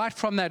has right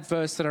from that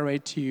verse that I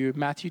read to you,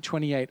 Matthew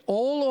 28.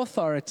 All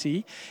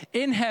authority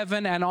in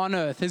heaven and on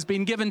earth has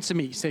been given to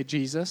me, said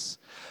Jesus.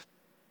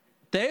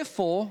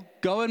 Therefore,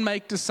 go and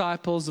make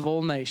disciples of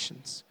all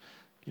nations,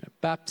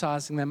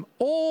 baptizing them.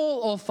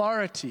 All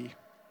authority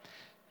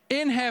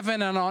in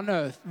heaven and on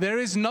earth. There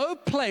is no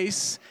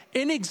place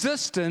in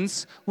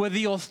existence where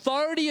the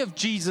authority of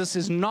Jesus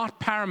is not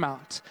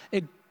paramount.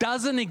 It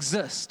doesn't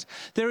exist.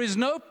 There is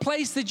no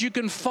place that you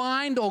can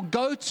find or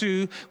go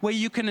to where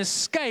you can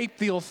escape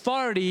the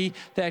authority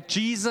that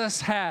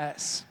Jesus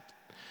has.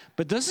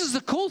 But this is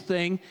the cool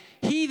thing.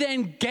 He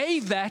then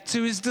gave that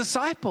to his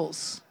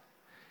disciples.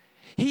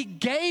 He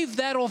gave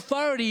that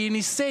authority, and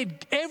he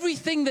said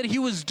everything that he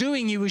was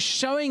doing, he was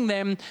showing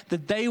them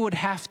that they would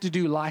have to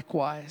do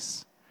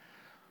likewise.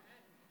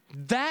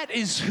 That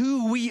is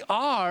who we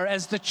are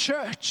as the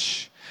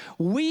church.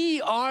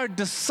 We are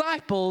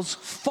disciples,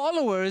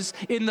 followers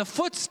in the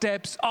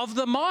footsteps of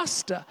the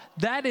Master.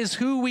 That is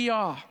who we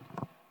are.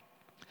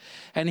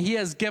 and he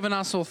has given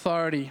us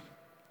authority.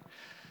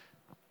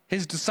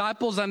 His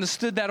disciples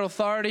understood that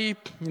authority.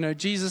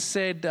 Jesus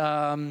said,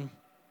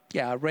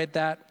 I read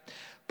that.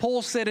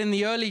 Paul said in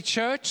the early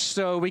church,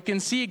 so we can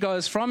see it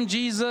goes from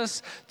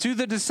Jesus to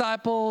the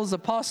disciples,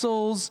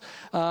 apostles,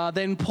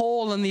 then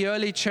Paul in the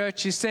early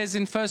church. He says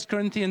in 1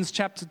 Corinthians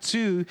chapter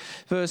 2,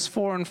 verse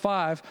 4 and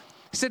 5,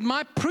 he said,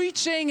 my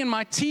preaching and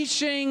my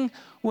teaching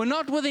were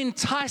not with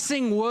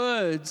enticing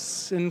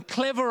words and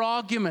clever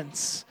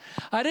arguments.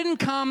 I didn't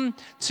come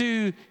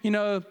to,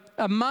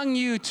 among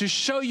you to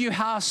show you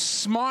how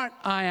smart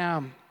I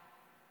am.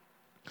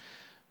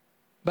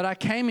 But I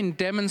came in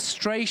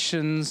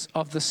demonstrations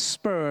of the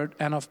Spirit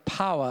and of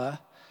power,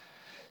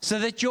 so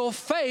that your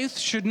faith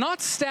should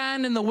not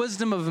stand in the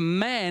wisdom of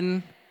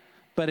men,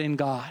 but in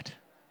God.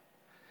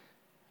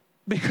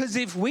 Because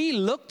if we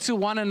look to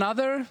one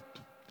another,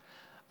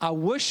 I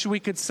wish we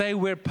could say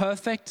we're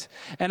perfect,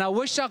 and I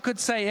wish I could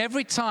say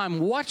every time,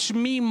 watch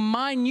me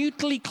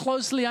minutely,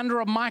 closely under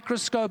a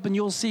microscope, and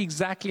you'll see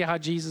exactly how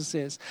Jesus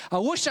is. I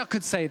wish I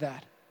could say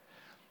that,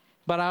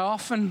 but I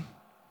often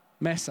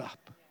mess up,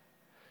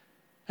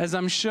 as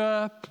I'm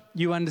sure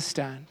you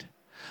understand.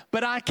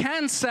 But I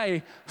can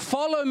say,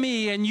 follow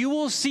me, and you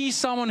will see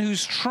someone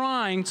who's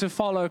trying to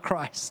follow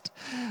Christ.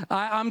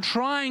 I'm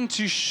trying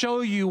to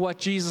show you what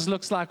Jesus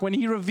looks like. When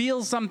he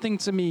reveals something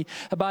to me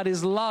about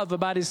his love,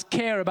 about his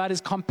care, about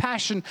his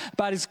compassion,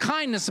 about his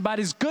kindness, about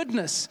his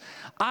goodness,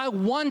 I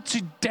want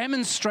to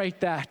demonstrate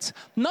that.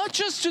 Not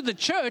just to the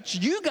church,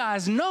 you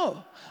guys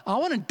know. I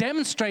want to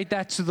demonstrate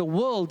that to the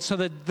world so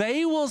that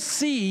they will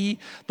see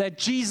that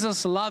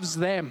Jesus loves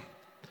them.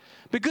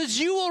 Because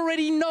you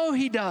already know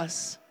he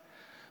does.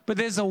 But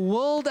there's a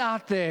world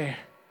out there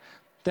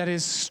that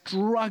is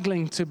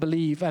struggling to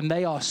believe, and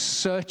they are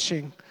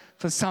searching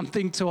for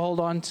something to hold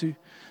on to.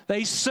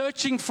 They're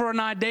searching for an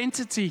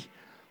identity.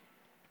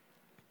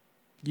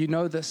 You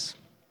know this.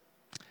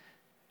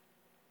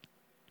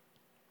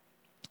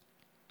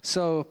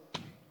 So,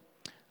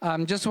 I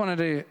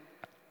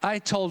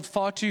told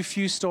far too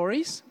few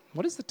stories.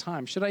 What is the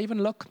time? Should I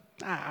even look?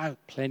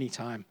 Plenty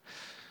time.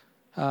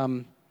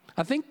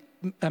 I think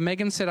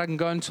Megan said I can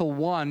go until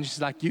 1.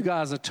 She's like, you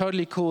guys are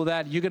totally cool with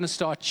that. You're going to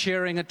start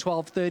cheering at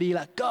 12:30,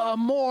 like, go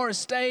more,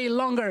 stay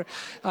longer.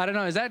 I don't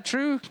know. Is that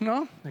true?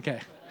 No?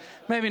 Okay.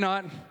 Maybe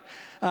not.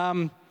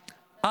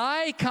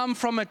 I come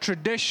from a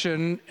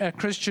tradition, a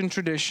Christian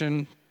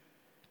tradition,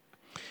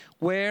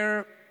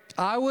 where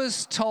I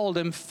was told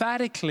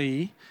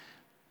emphatically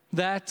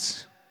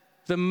that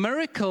the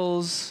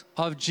miracles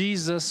of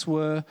Jesus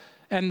were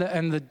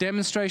and the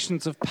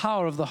demonstrations of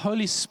power of the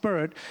Holy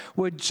Spirit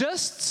were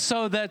just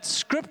so that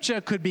Scripture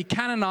could be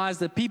canonized,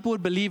 that people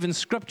would believe in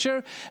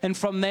Scripture, and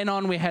from then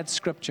on we had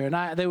Scripture.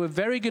 And there were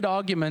very good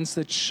arguments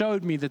that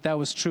showed me that that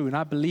was true, and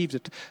I believed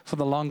it for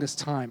the longest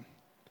time.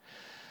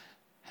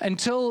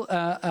 Until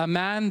a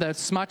man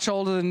that's much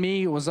older than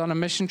me was on a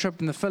mission trip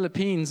in the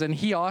Philippines, and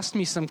he asked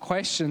me some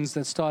questions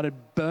that started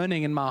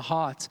burning in my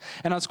heart.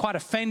 And I was quite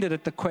offended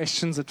at the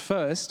questions at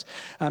first,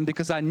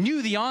 because I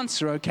knew the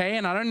answer, okay,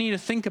 and I don't need to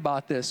think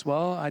about this.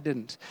 Well, I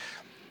didn't.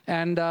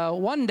 And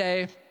one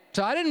day,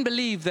 so I didn't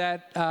believe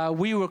that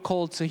we were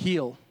called to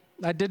heal.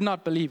 I did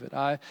not believe it.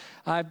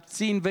 I've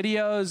seen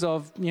videos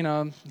of,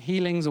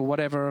 healings or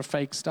whatever,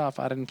 fake stuff.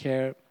 I didn't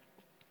care.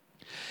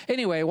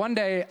 Anyway, one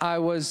day I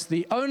was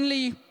the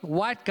only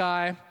white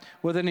guy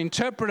with an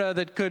interpreter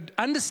that could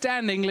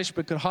understand English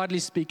but could hardly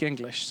speak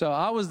English. So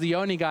I was the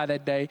only guy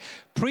that day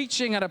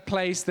preaching at a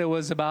place that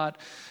was about,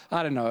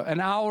 an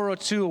hour or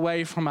two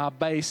away from our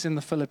base in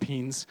the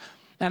Philippines.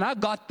 And I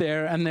got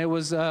there, and there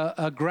was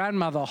a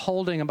grandmother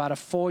holding about a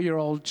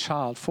 4-year-old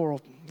child,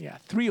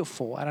 3 or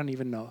 4, I don't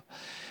even know.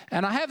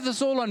 And I have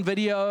this all on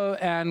video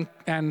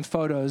and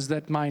photos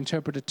that my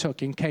interpreter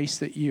took in case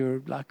that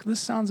you're like, this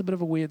sounds a bit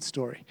of a weird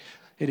story.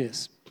 It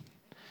is.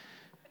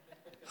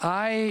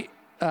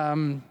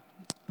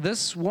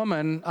 This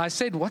woman, I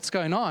said, what's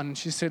going on?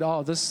 She said,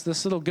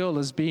 this little girl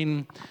has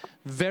been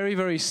very,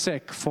 very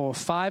sick for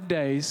 5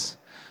 days.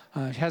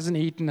 Hasn't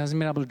eaten, hasn't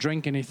been able to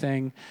drink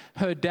anything.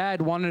 Her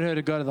dad wanted her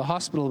to go to the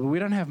hospital, but we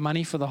don't have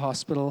money for the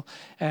hospital.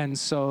 And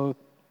so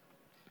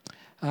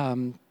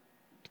then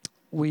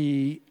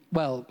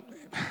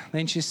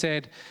she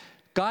said,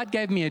 God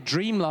gave me a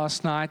dream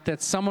last night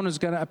that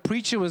a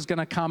preacher was going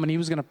to come and he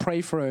was going to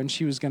pray for her and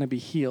she was going to be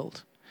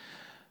healed.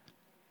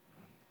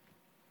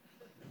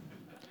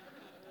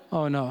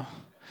 Oh no.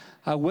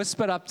 I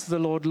whispered up to the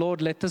Lord,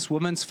 Lord, let this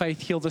woman's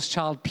faith heal this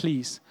child,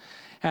 please.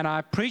 And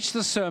I preached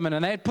the sermon,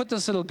 and they had put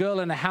this little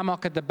girl in a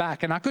hammock at the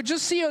back, and I could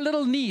just see her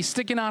little knee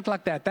sticking out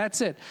like that. That's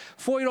it.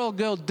 4-year-old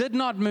girl did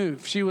not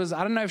move. She was,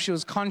 I don't know if she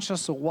was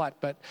conscious or what,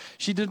 but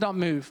she did not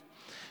move.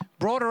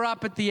 Brought her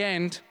up at the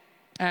end,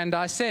 and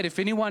I said, if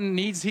anyone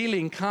needs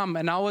healing, come.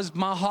 And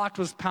my heart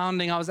was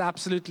pounding. I was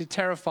absolutely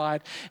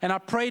terrified. And I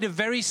prayed a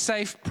very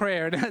safe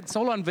prayer. It's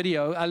all on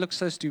video. I look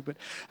so stupid.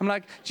 I'm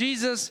like,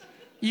 Jesus,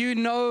 you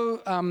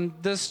know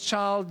this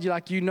child,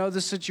 you know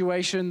the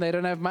situation. They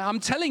don't have money. I'm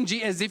telling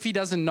Jesus as if he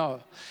doesn't know.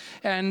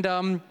 And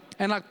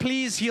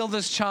please heal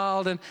this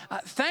child. And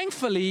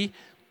thankfully,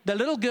 the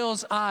little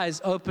girl's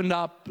eyes opened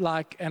up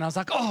and I was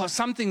like, oh,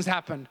 something's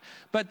happened.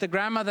 But the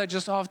grandmother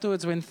just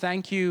afterwards went,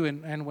 thank you,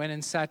 and went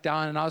and sat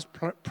down, and I was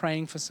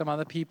praying for some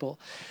other people.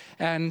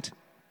 And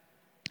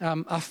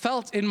I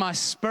felt in my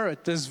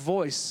spirit this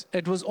voice.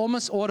 It was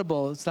almost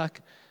audible. It's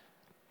like,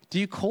 do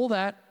you call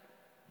that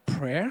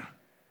prayer?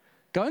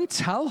 Go and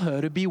tell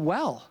her to be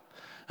well.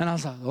 And I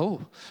was like,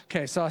 oh,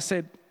 okay. So I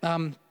said,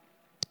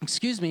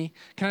 excuse me,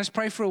 can I just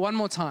pray for her one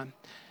more time?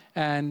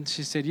 And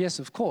she said, yes,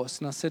 of course.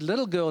 And I said,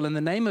 little girl, in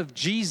the name of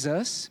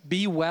Jesus,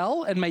 be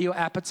well and may your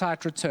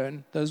appetite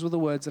return. Those were the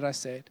words that I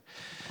said.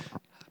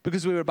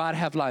 Because we were about to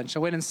have lunch. I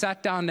went and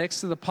sat down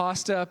next to the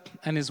pastor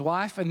and his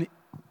wife, and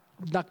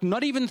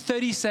not even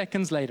 30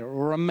 seconds later,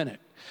 or a minute,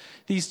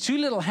 these two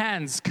little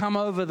hands come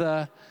over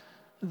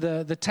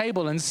the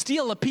table and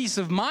steal a piece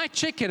of my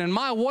chicken and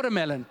my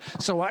watermelon.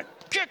 So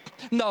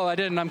no, I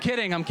didn't. I'm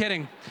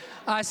kidding.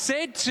 I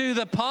said to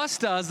the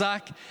pastor, I was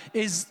like,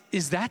 is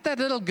that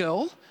little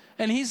girl?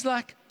 And he's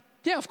like,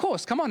 yeah, of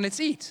course. Come on, let's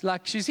eat.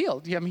 Like, she's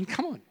healed. Yeah, I mean,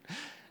 come on.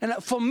 And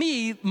for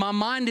me, my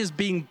mind is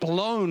being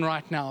blown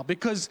right now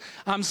because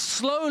I'm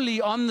slowly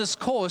on this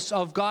course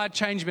of God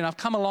changed me. And I've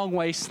come a long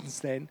way since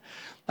then.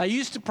 I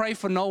used to pray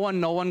for no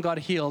one got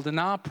healed. And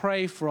now I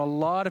pray for a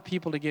lot of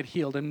people to get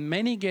healed, and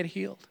many get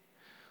healed.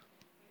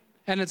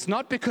 And it's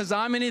not because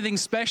I'm anything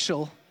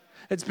special.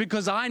 It's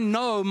because I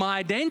know my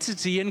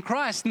identity in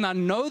Christ, and I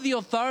know the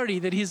authority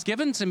that He's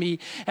given to me.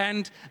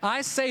 And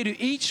I say to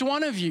each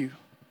one of you,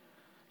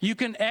 you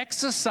can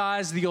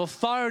exercise the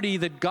authority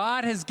that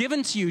God has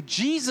given to you.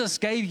 Jesus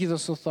gave you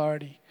this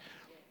authority.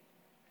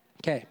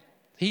 Okay,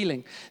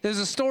 healing. There's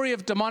a story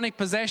of demonic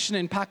possession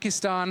in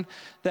Pakistan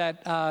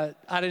that I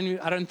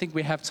don't think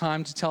we have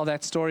time to tell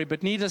that story,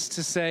 but needless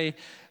to say,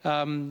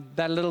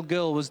 that little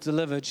girl was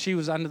delivered. She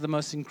was under the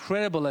most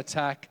incredible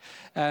attack,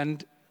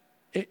 and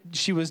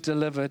she was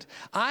delivered.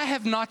 I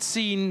have not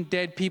seen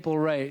dead people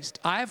raised.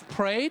 I have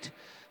prayed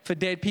for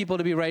dead people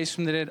to be raised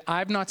from the dead. I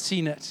have not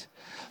seen it.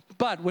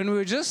 But when we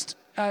were just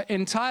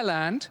in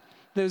Thailand,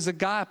 there was a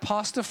guy, a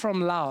pastor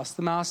from Laos,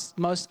 the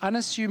most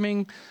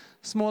unassuming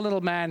small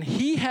little man.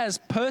 He has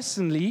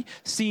personally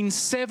seen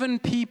 7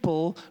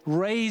 people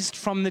raised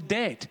from the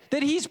dead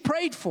that he's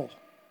prayed for.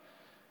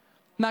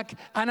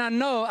 And I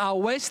know our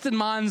Western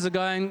minds are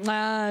going,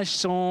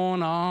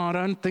 Sean, I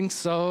don't think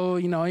so.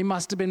 You know, he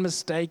must have been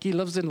mistaken. He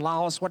lives in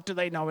Laos. What do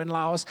they know in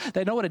Laos?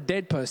 They know what a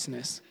dead person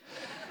is.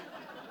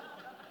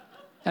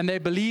 And they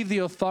believe the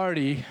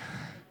authority.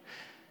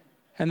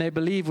 And they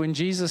believe when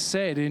Jesus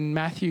said in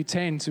Matthew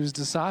 10 to His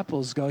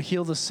disciples, go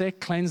heal the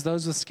sick, cleanse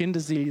those with skin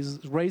disease,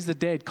 raise the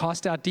dead,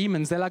 cast out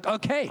demons. They're like,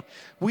 okay,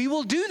 we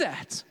will do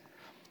that.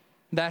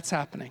 That's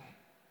happening.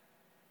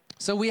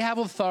 So we have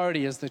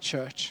authority as the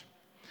church.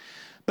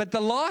 But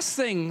the last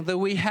thing that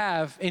we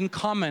have in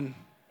common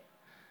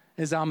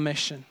is our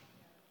mission.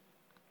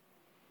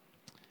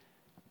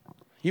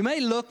 You may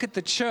look at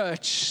the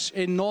church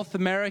in North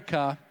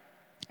America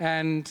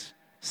and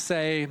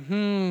say,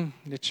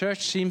 the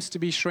church seems to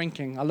be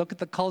shrinking. I look at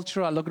the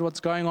culture, I look at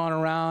what's going on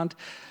around.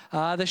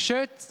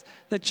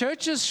 The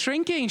church is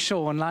shrinking,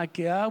 Sean.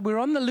 We're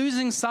on the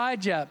losing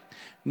side yet.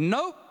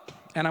 Nope.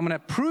 And I'm going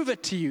to prove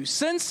it to you.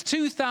 Since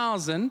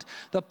 2000,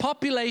 the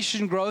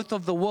population growth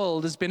of the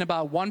world has been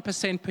about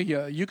 1% per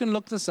year. You can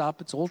look this up.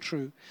 It's all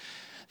true.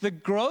 The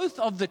growth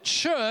of the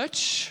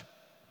church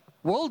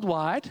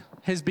worldwide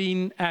has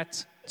been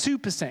at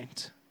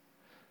 2%.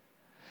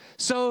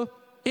 So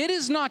it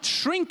is not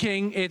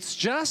shrinking, it's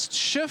just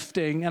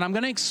shifting, and I'm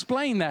going to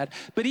explain that.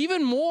 But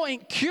even more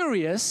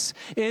curious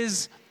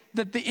is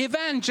that the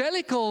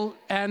evangelical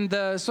and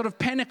the sort of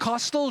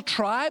Pentecostal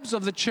tribes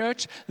of the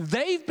church,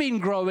 they've been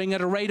growing at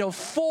a rate of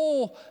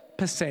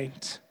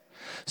 4%.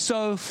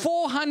 So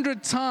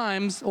 400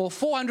 times or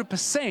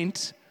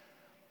 400%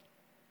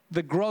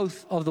 the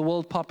growth of the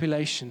world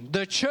population.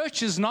 The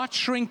church is not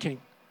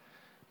shrinking,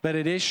 but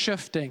it is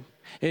shifting.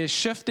 It is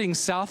shifting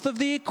south of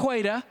the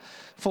equator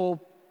for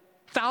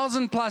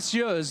 1,000+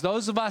 years.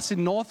 Those of us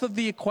in north of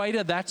the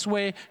equator, that's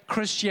where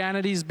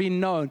Christianity has been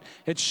known.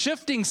 It's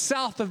shifting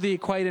south of the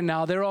equator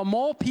now. There are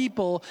more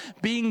people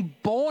being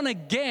born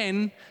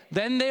again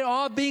than there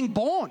are being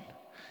born.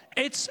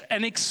 It's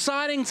an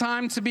exciting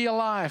time to be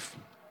alive.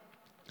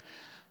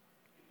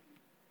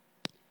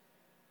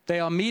 They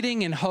are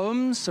meeting in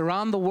homes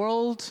around the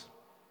world,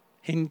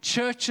 in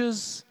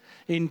churches,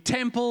 in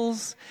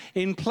temples,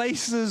 in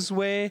places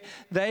where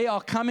they are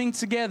coming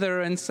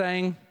together and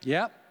saying,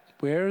 yep,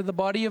 we're the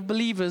body of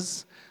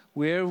believers,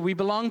 where we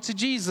belong to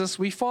Jesus,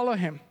 we follow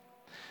Him.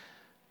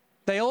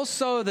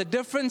 The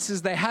difference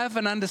is they have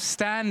an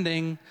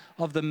understanding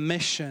of the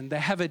mission. They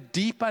have a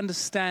deep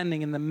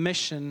understanding in the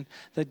mission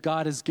that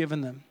God has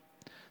given them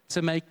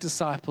to make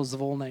disciples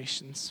of all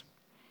nations.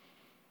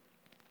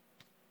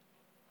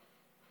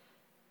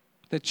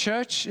 The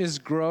church is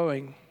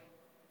growing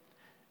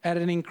at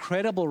an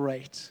incredible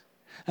rate,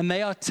 and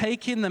they are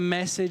taking the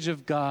message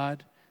of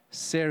God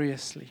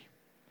seriously.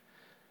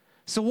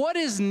 So what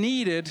is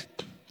needed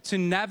to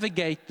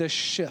navigate this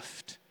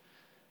shift,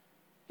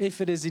 if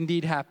it is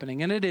indeed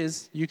happening? And it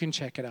is, you can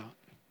check it out.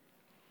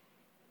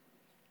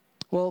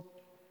 Well,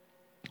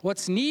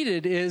 what's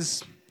needed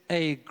is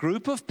a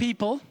group of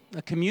people,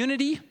 a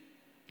community,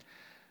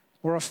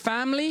 or a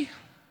family,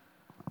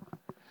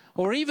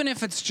 or even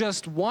if it's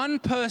just one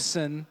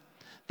person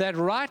that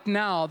right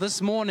now,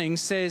 this morning,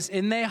 says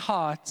in their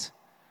heart,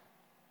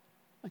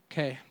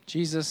 okay,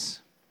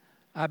 Jesus,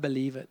 I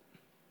believe it.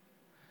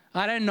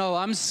 I don't know,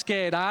 I'm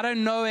scared. I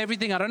don't know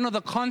everything. I don't know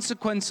the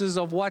consequences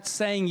of what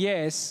saying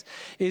yes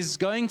is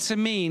going to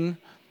mean.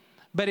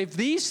 But if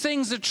these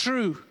things are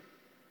true,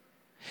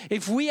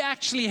 if we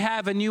actually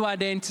have a new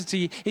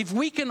identity, if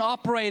we can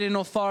operate in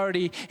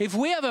authority, if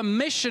we have a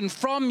mission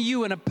from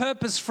you and a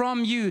purpose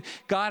from you,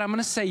 God, I'm going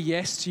to say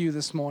yes to you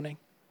this morning.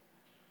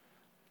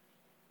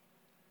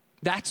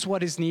 That's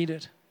what is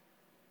needed.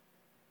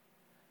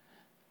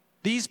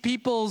 These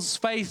people's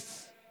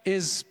faith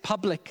is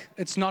public.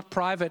 It's not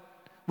private.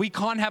 We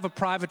can't have a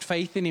private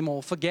faith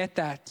anymore. Forget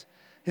that.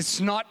 It's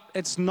not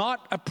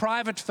a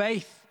private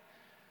faith.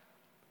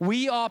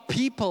 We are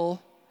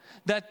people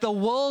that the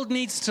world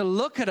needs to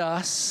look at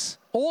us,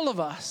 all of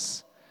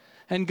us,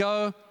 and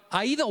go,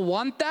 I either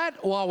want that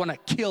or I want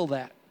to kill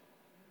that.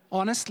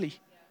 Honestly.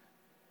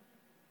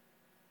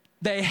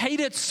 They hate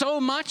it so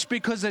much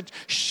because it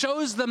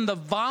shows them the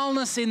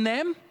vileness in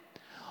them,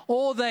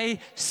 or they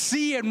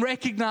see and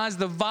recognize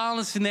the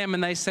vileness in them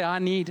and they say, I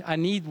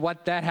need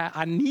what that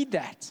I need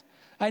that.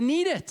 I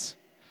need it.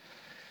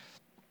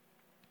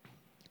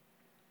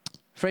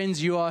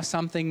 Friends, you are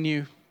something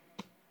new.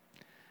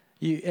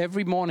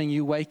 Every morning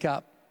you wake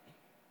up,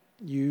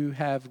 you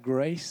have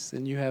grace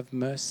and you have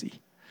mercy.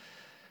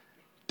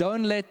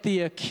 Don't let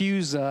the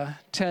accuser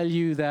tell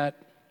you that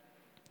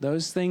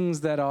those things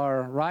that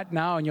are right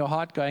now in your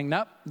heart going,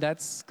 nope,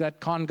 that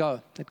can't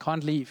go, that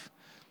can't leave.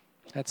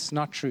 That's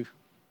not true.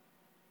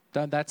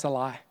 That's a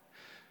lie.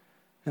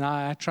 And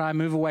I try and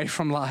move away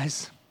from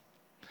lies.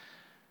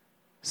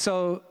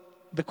 So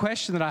the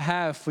question that I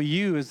have for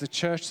you as the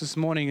church this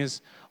morning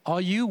is,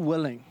 are you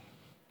willing?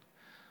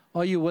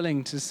 Are you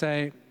willing to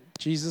say,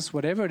 Jesus,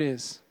 whatever it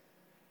is?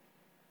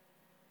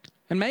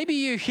 And maybe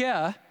you're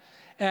here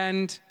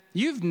and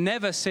you've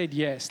never said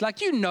yes.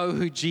 Like you know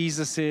who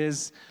Jesus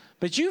is,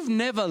 but you've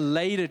never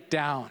laid it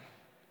down.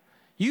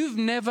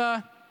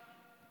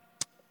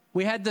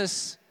 We had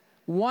this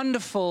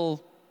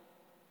wonderful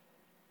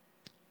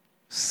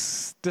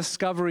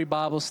Discovery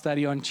Bible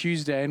study on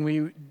Tuesday, and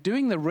we were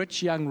doing the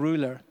rich young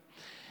ruler.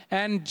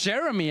 And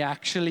Jeremy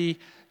actually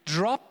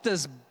dropped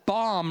this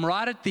bomb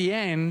right at the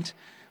end.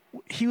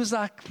 He was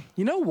like,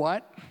 you know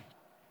what?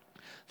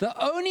 The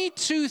only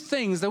two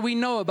things that we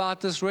know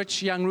about this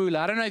rich young ruler,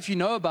 I don't know if you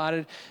know about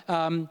it,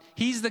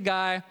 he's the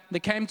guy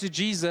that came to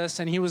Jesus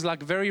and he was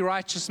like a very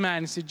righteous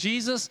man. He said,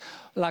 Jesus,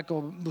 like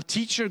a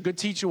teacher, good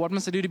teacher, what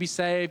must I do to be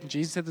saved? And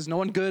Jesus said, there's no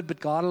one good but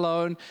God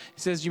alone.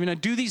 He says,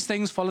 do these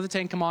things, follow the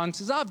 10 Commandments.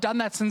 He says, I've done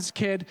that since a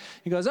kid.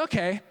 He goes,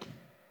 okay,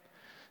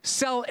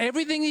 sell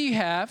everything that you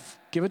have,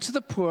 give it to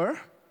the poor,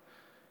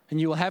 and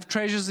you will have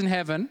treasures in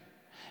heaven,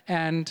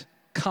 and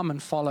come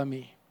and follow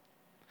me.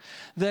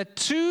 The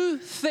two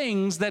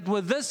things that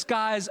were this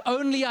guy's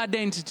only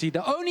identity,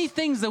 the only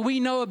things that we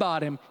know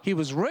about him, he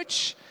was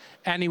rich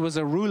and he was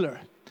a ruler.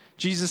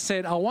 Jesus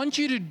said, I want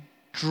you to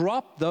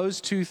drop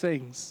those two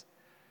things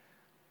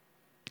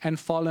and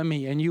follow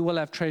me, and you will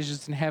have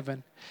treasures in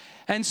heaven.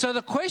 And so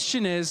the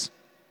question is,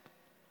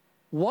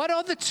 what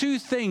are the two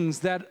things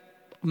that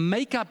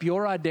make up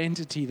your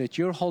identity that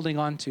you're holding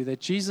on to, that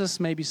Jesus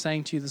may be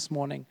saying to you this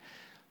morning?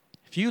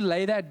 If you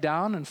lay that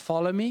down and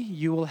follow me,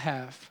 you will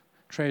have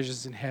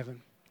treasures in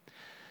heaven.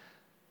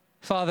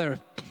 Father,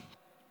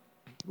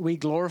 we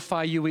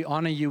glorify you, we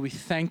honor you, we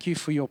thank you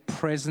for your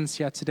presence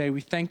here today.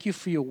 We thank you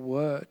for your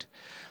word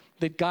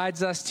that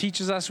guides us,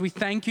 teaches us. We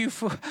thank you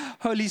for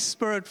Holy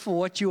Spirit for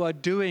what you are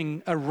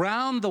doing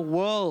around the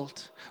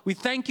world. We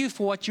thank you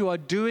for what you are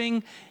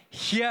doing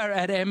here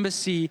at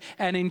Embassy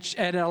and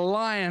at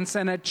Alliance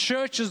and at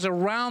churches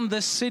around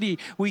this city.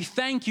 We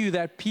thank you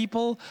that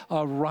people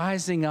are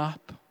rising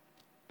up.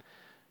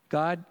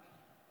 God,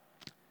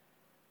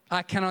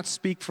 I cannot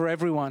speak for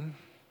everyone,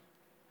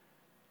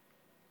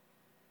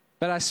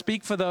 but I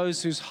speak for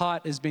those whose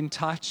heart has been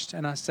touched,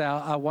 and I say,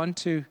 I want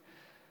to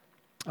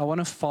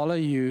follow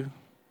you.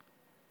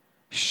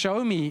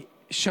 Show me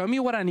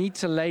what I need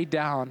to lay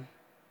down.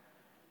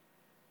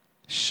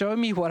 Show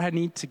me what I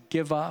need to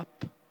give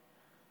up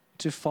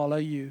to follow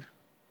you,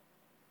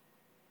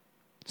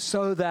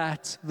 so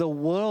that the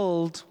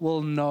world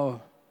will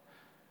know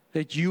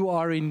that you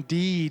are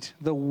indeed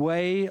the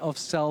way of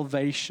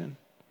salvation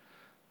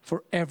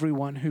for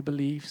everyone who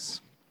believes.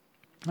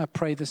 I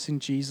pray this in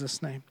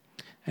Jesus' name.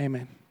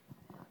 Amen.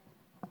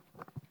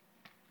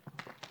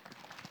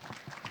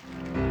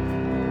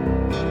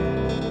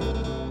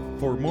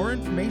 For more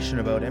information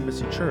about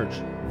Embassy Church,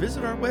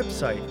 visit our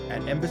website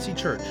at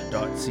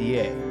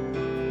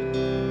embassychurch.ca.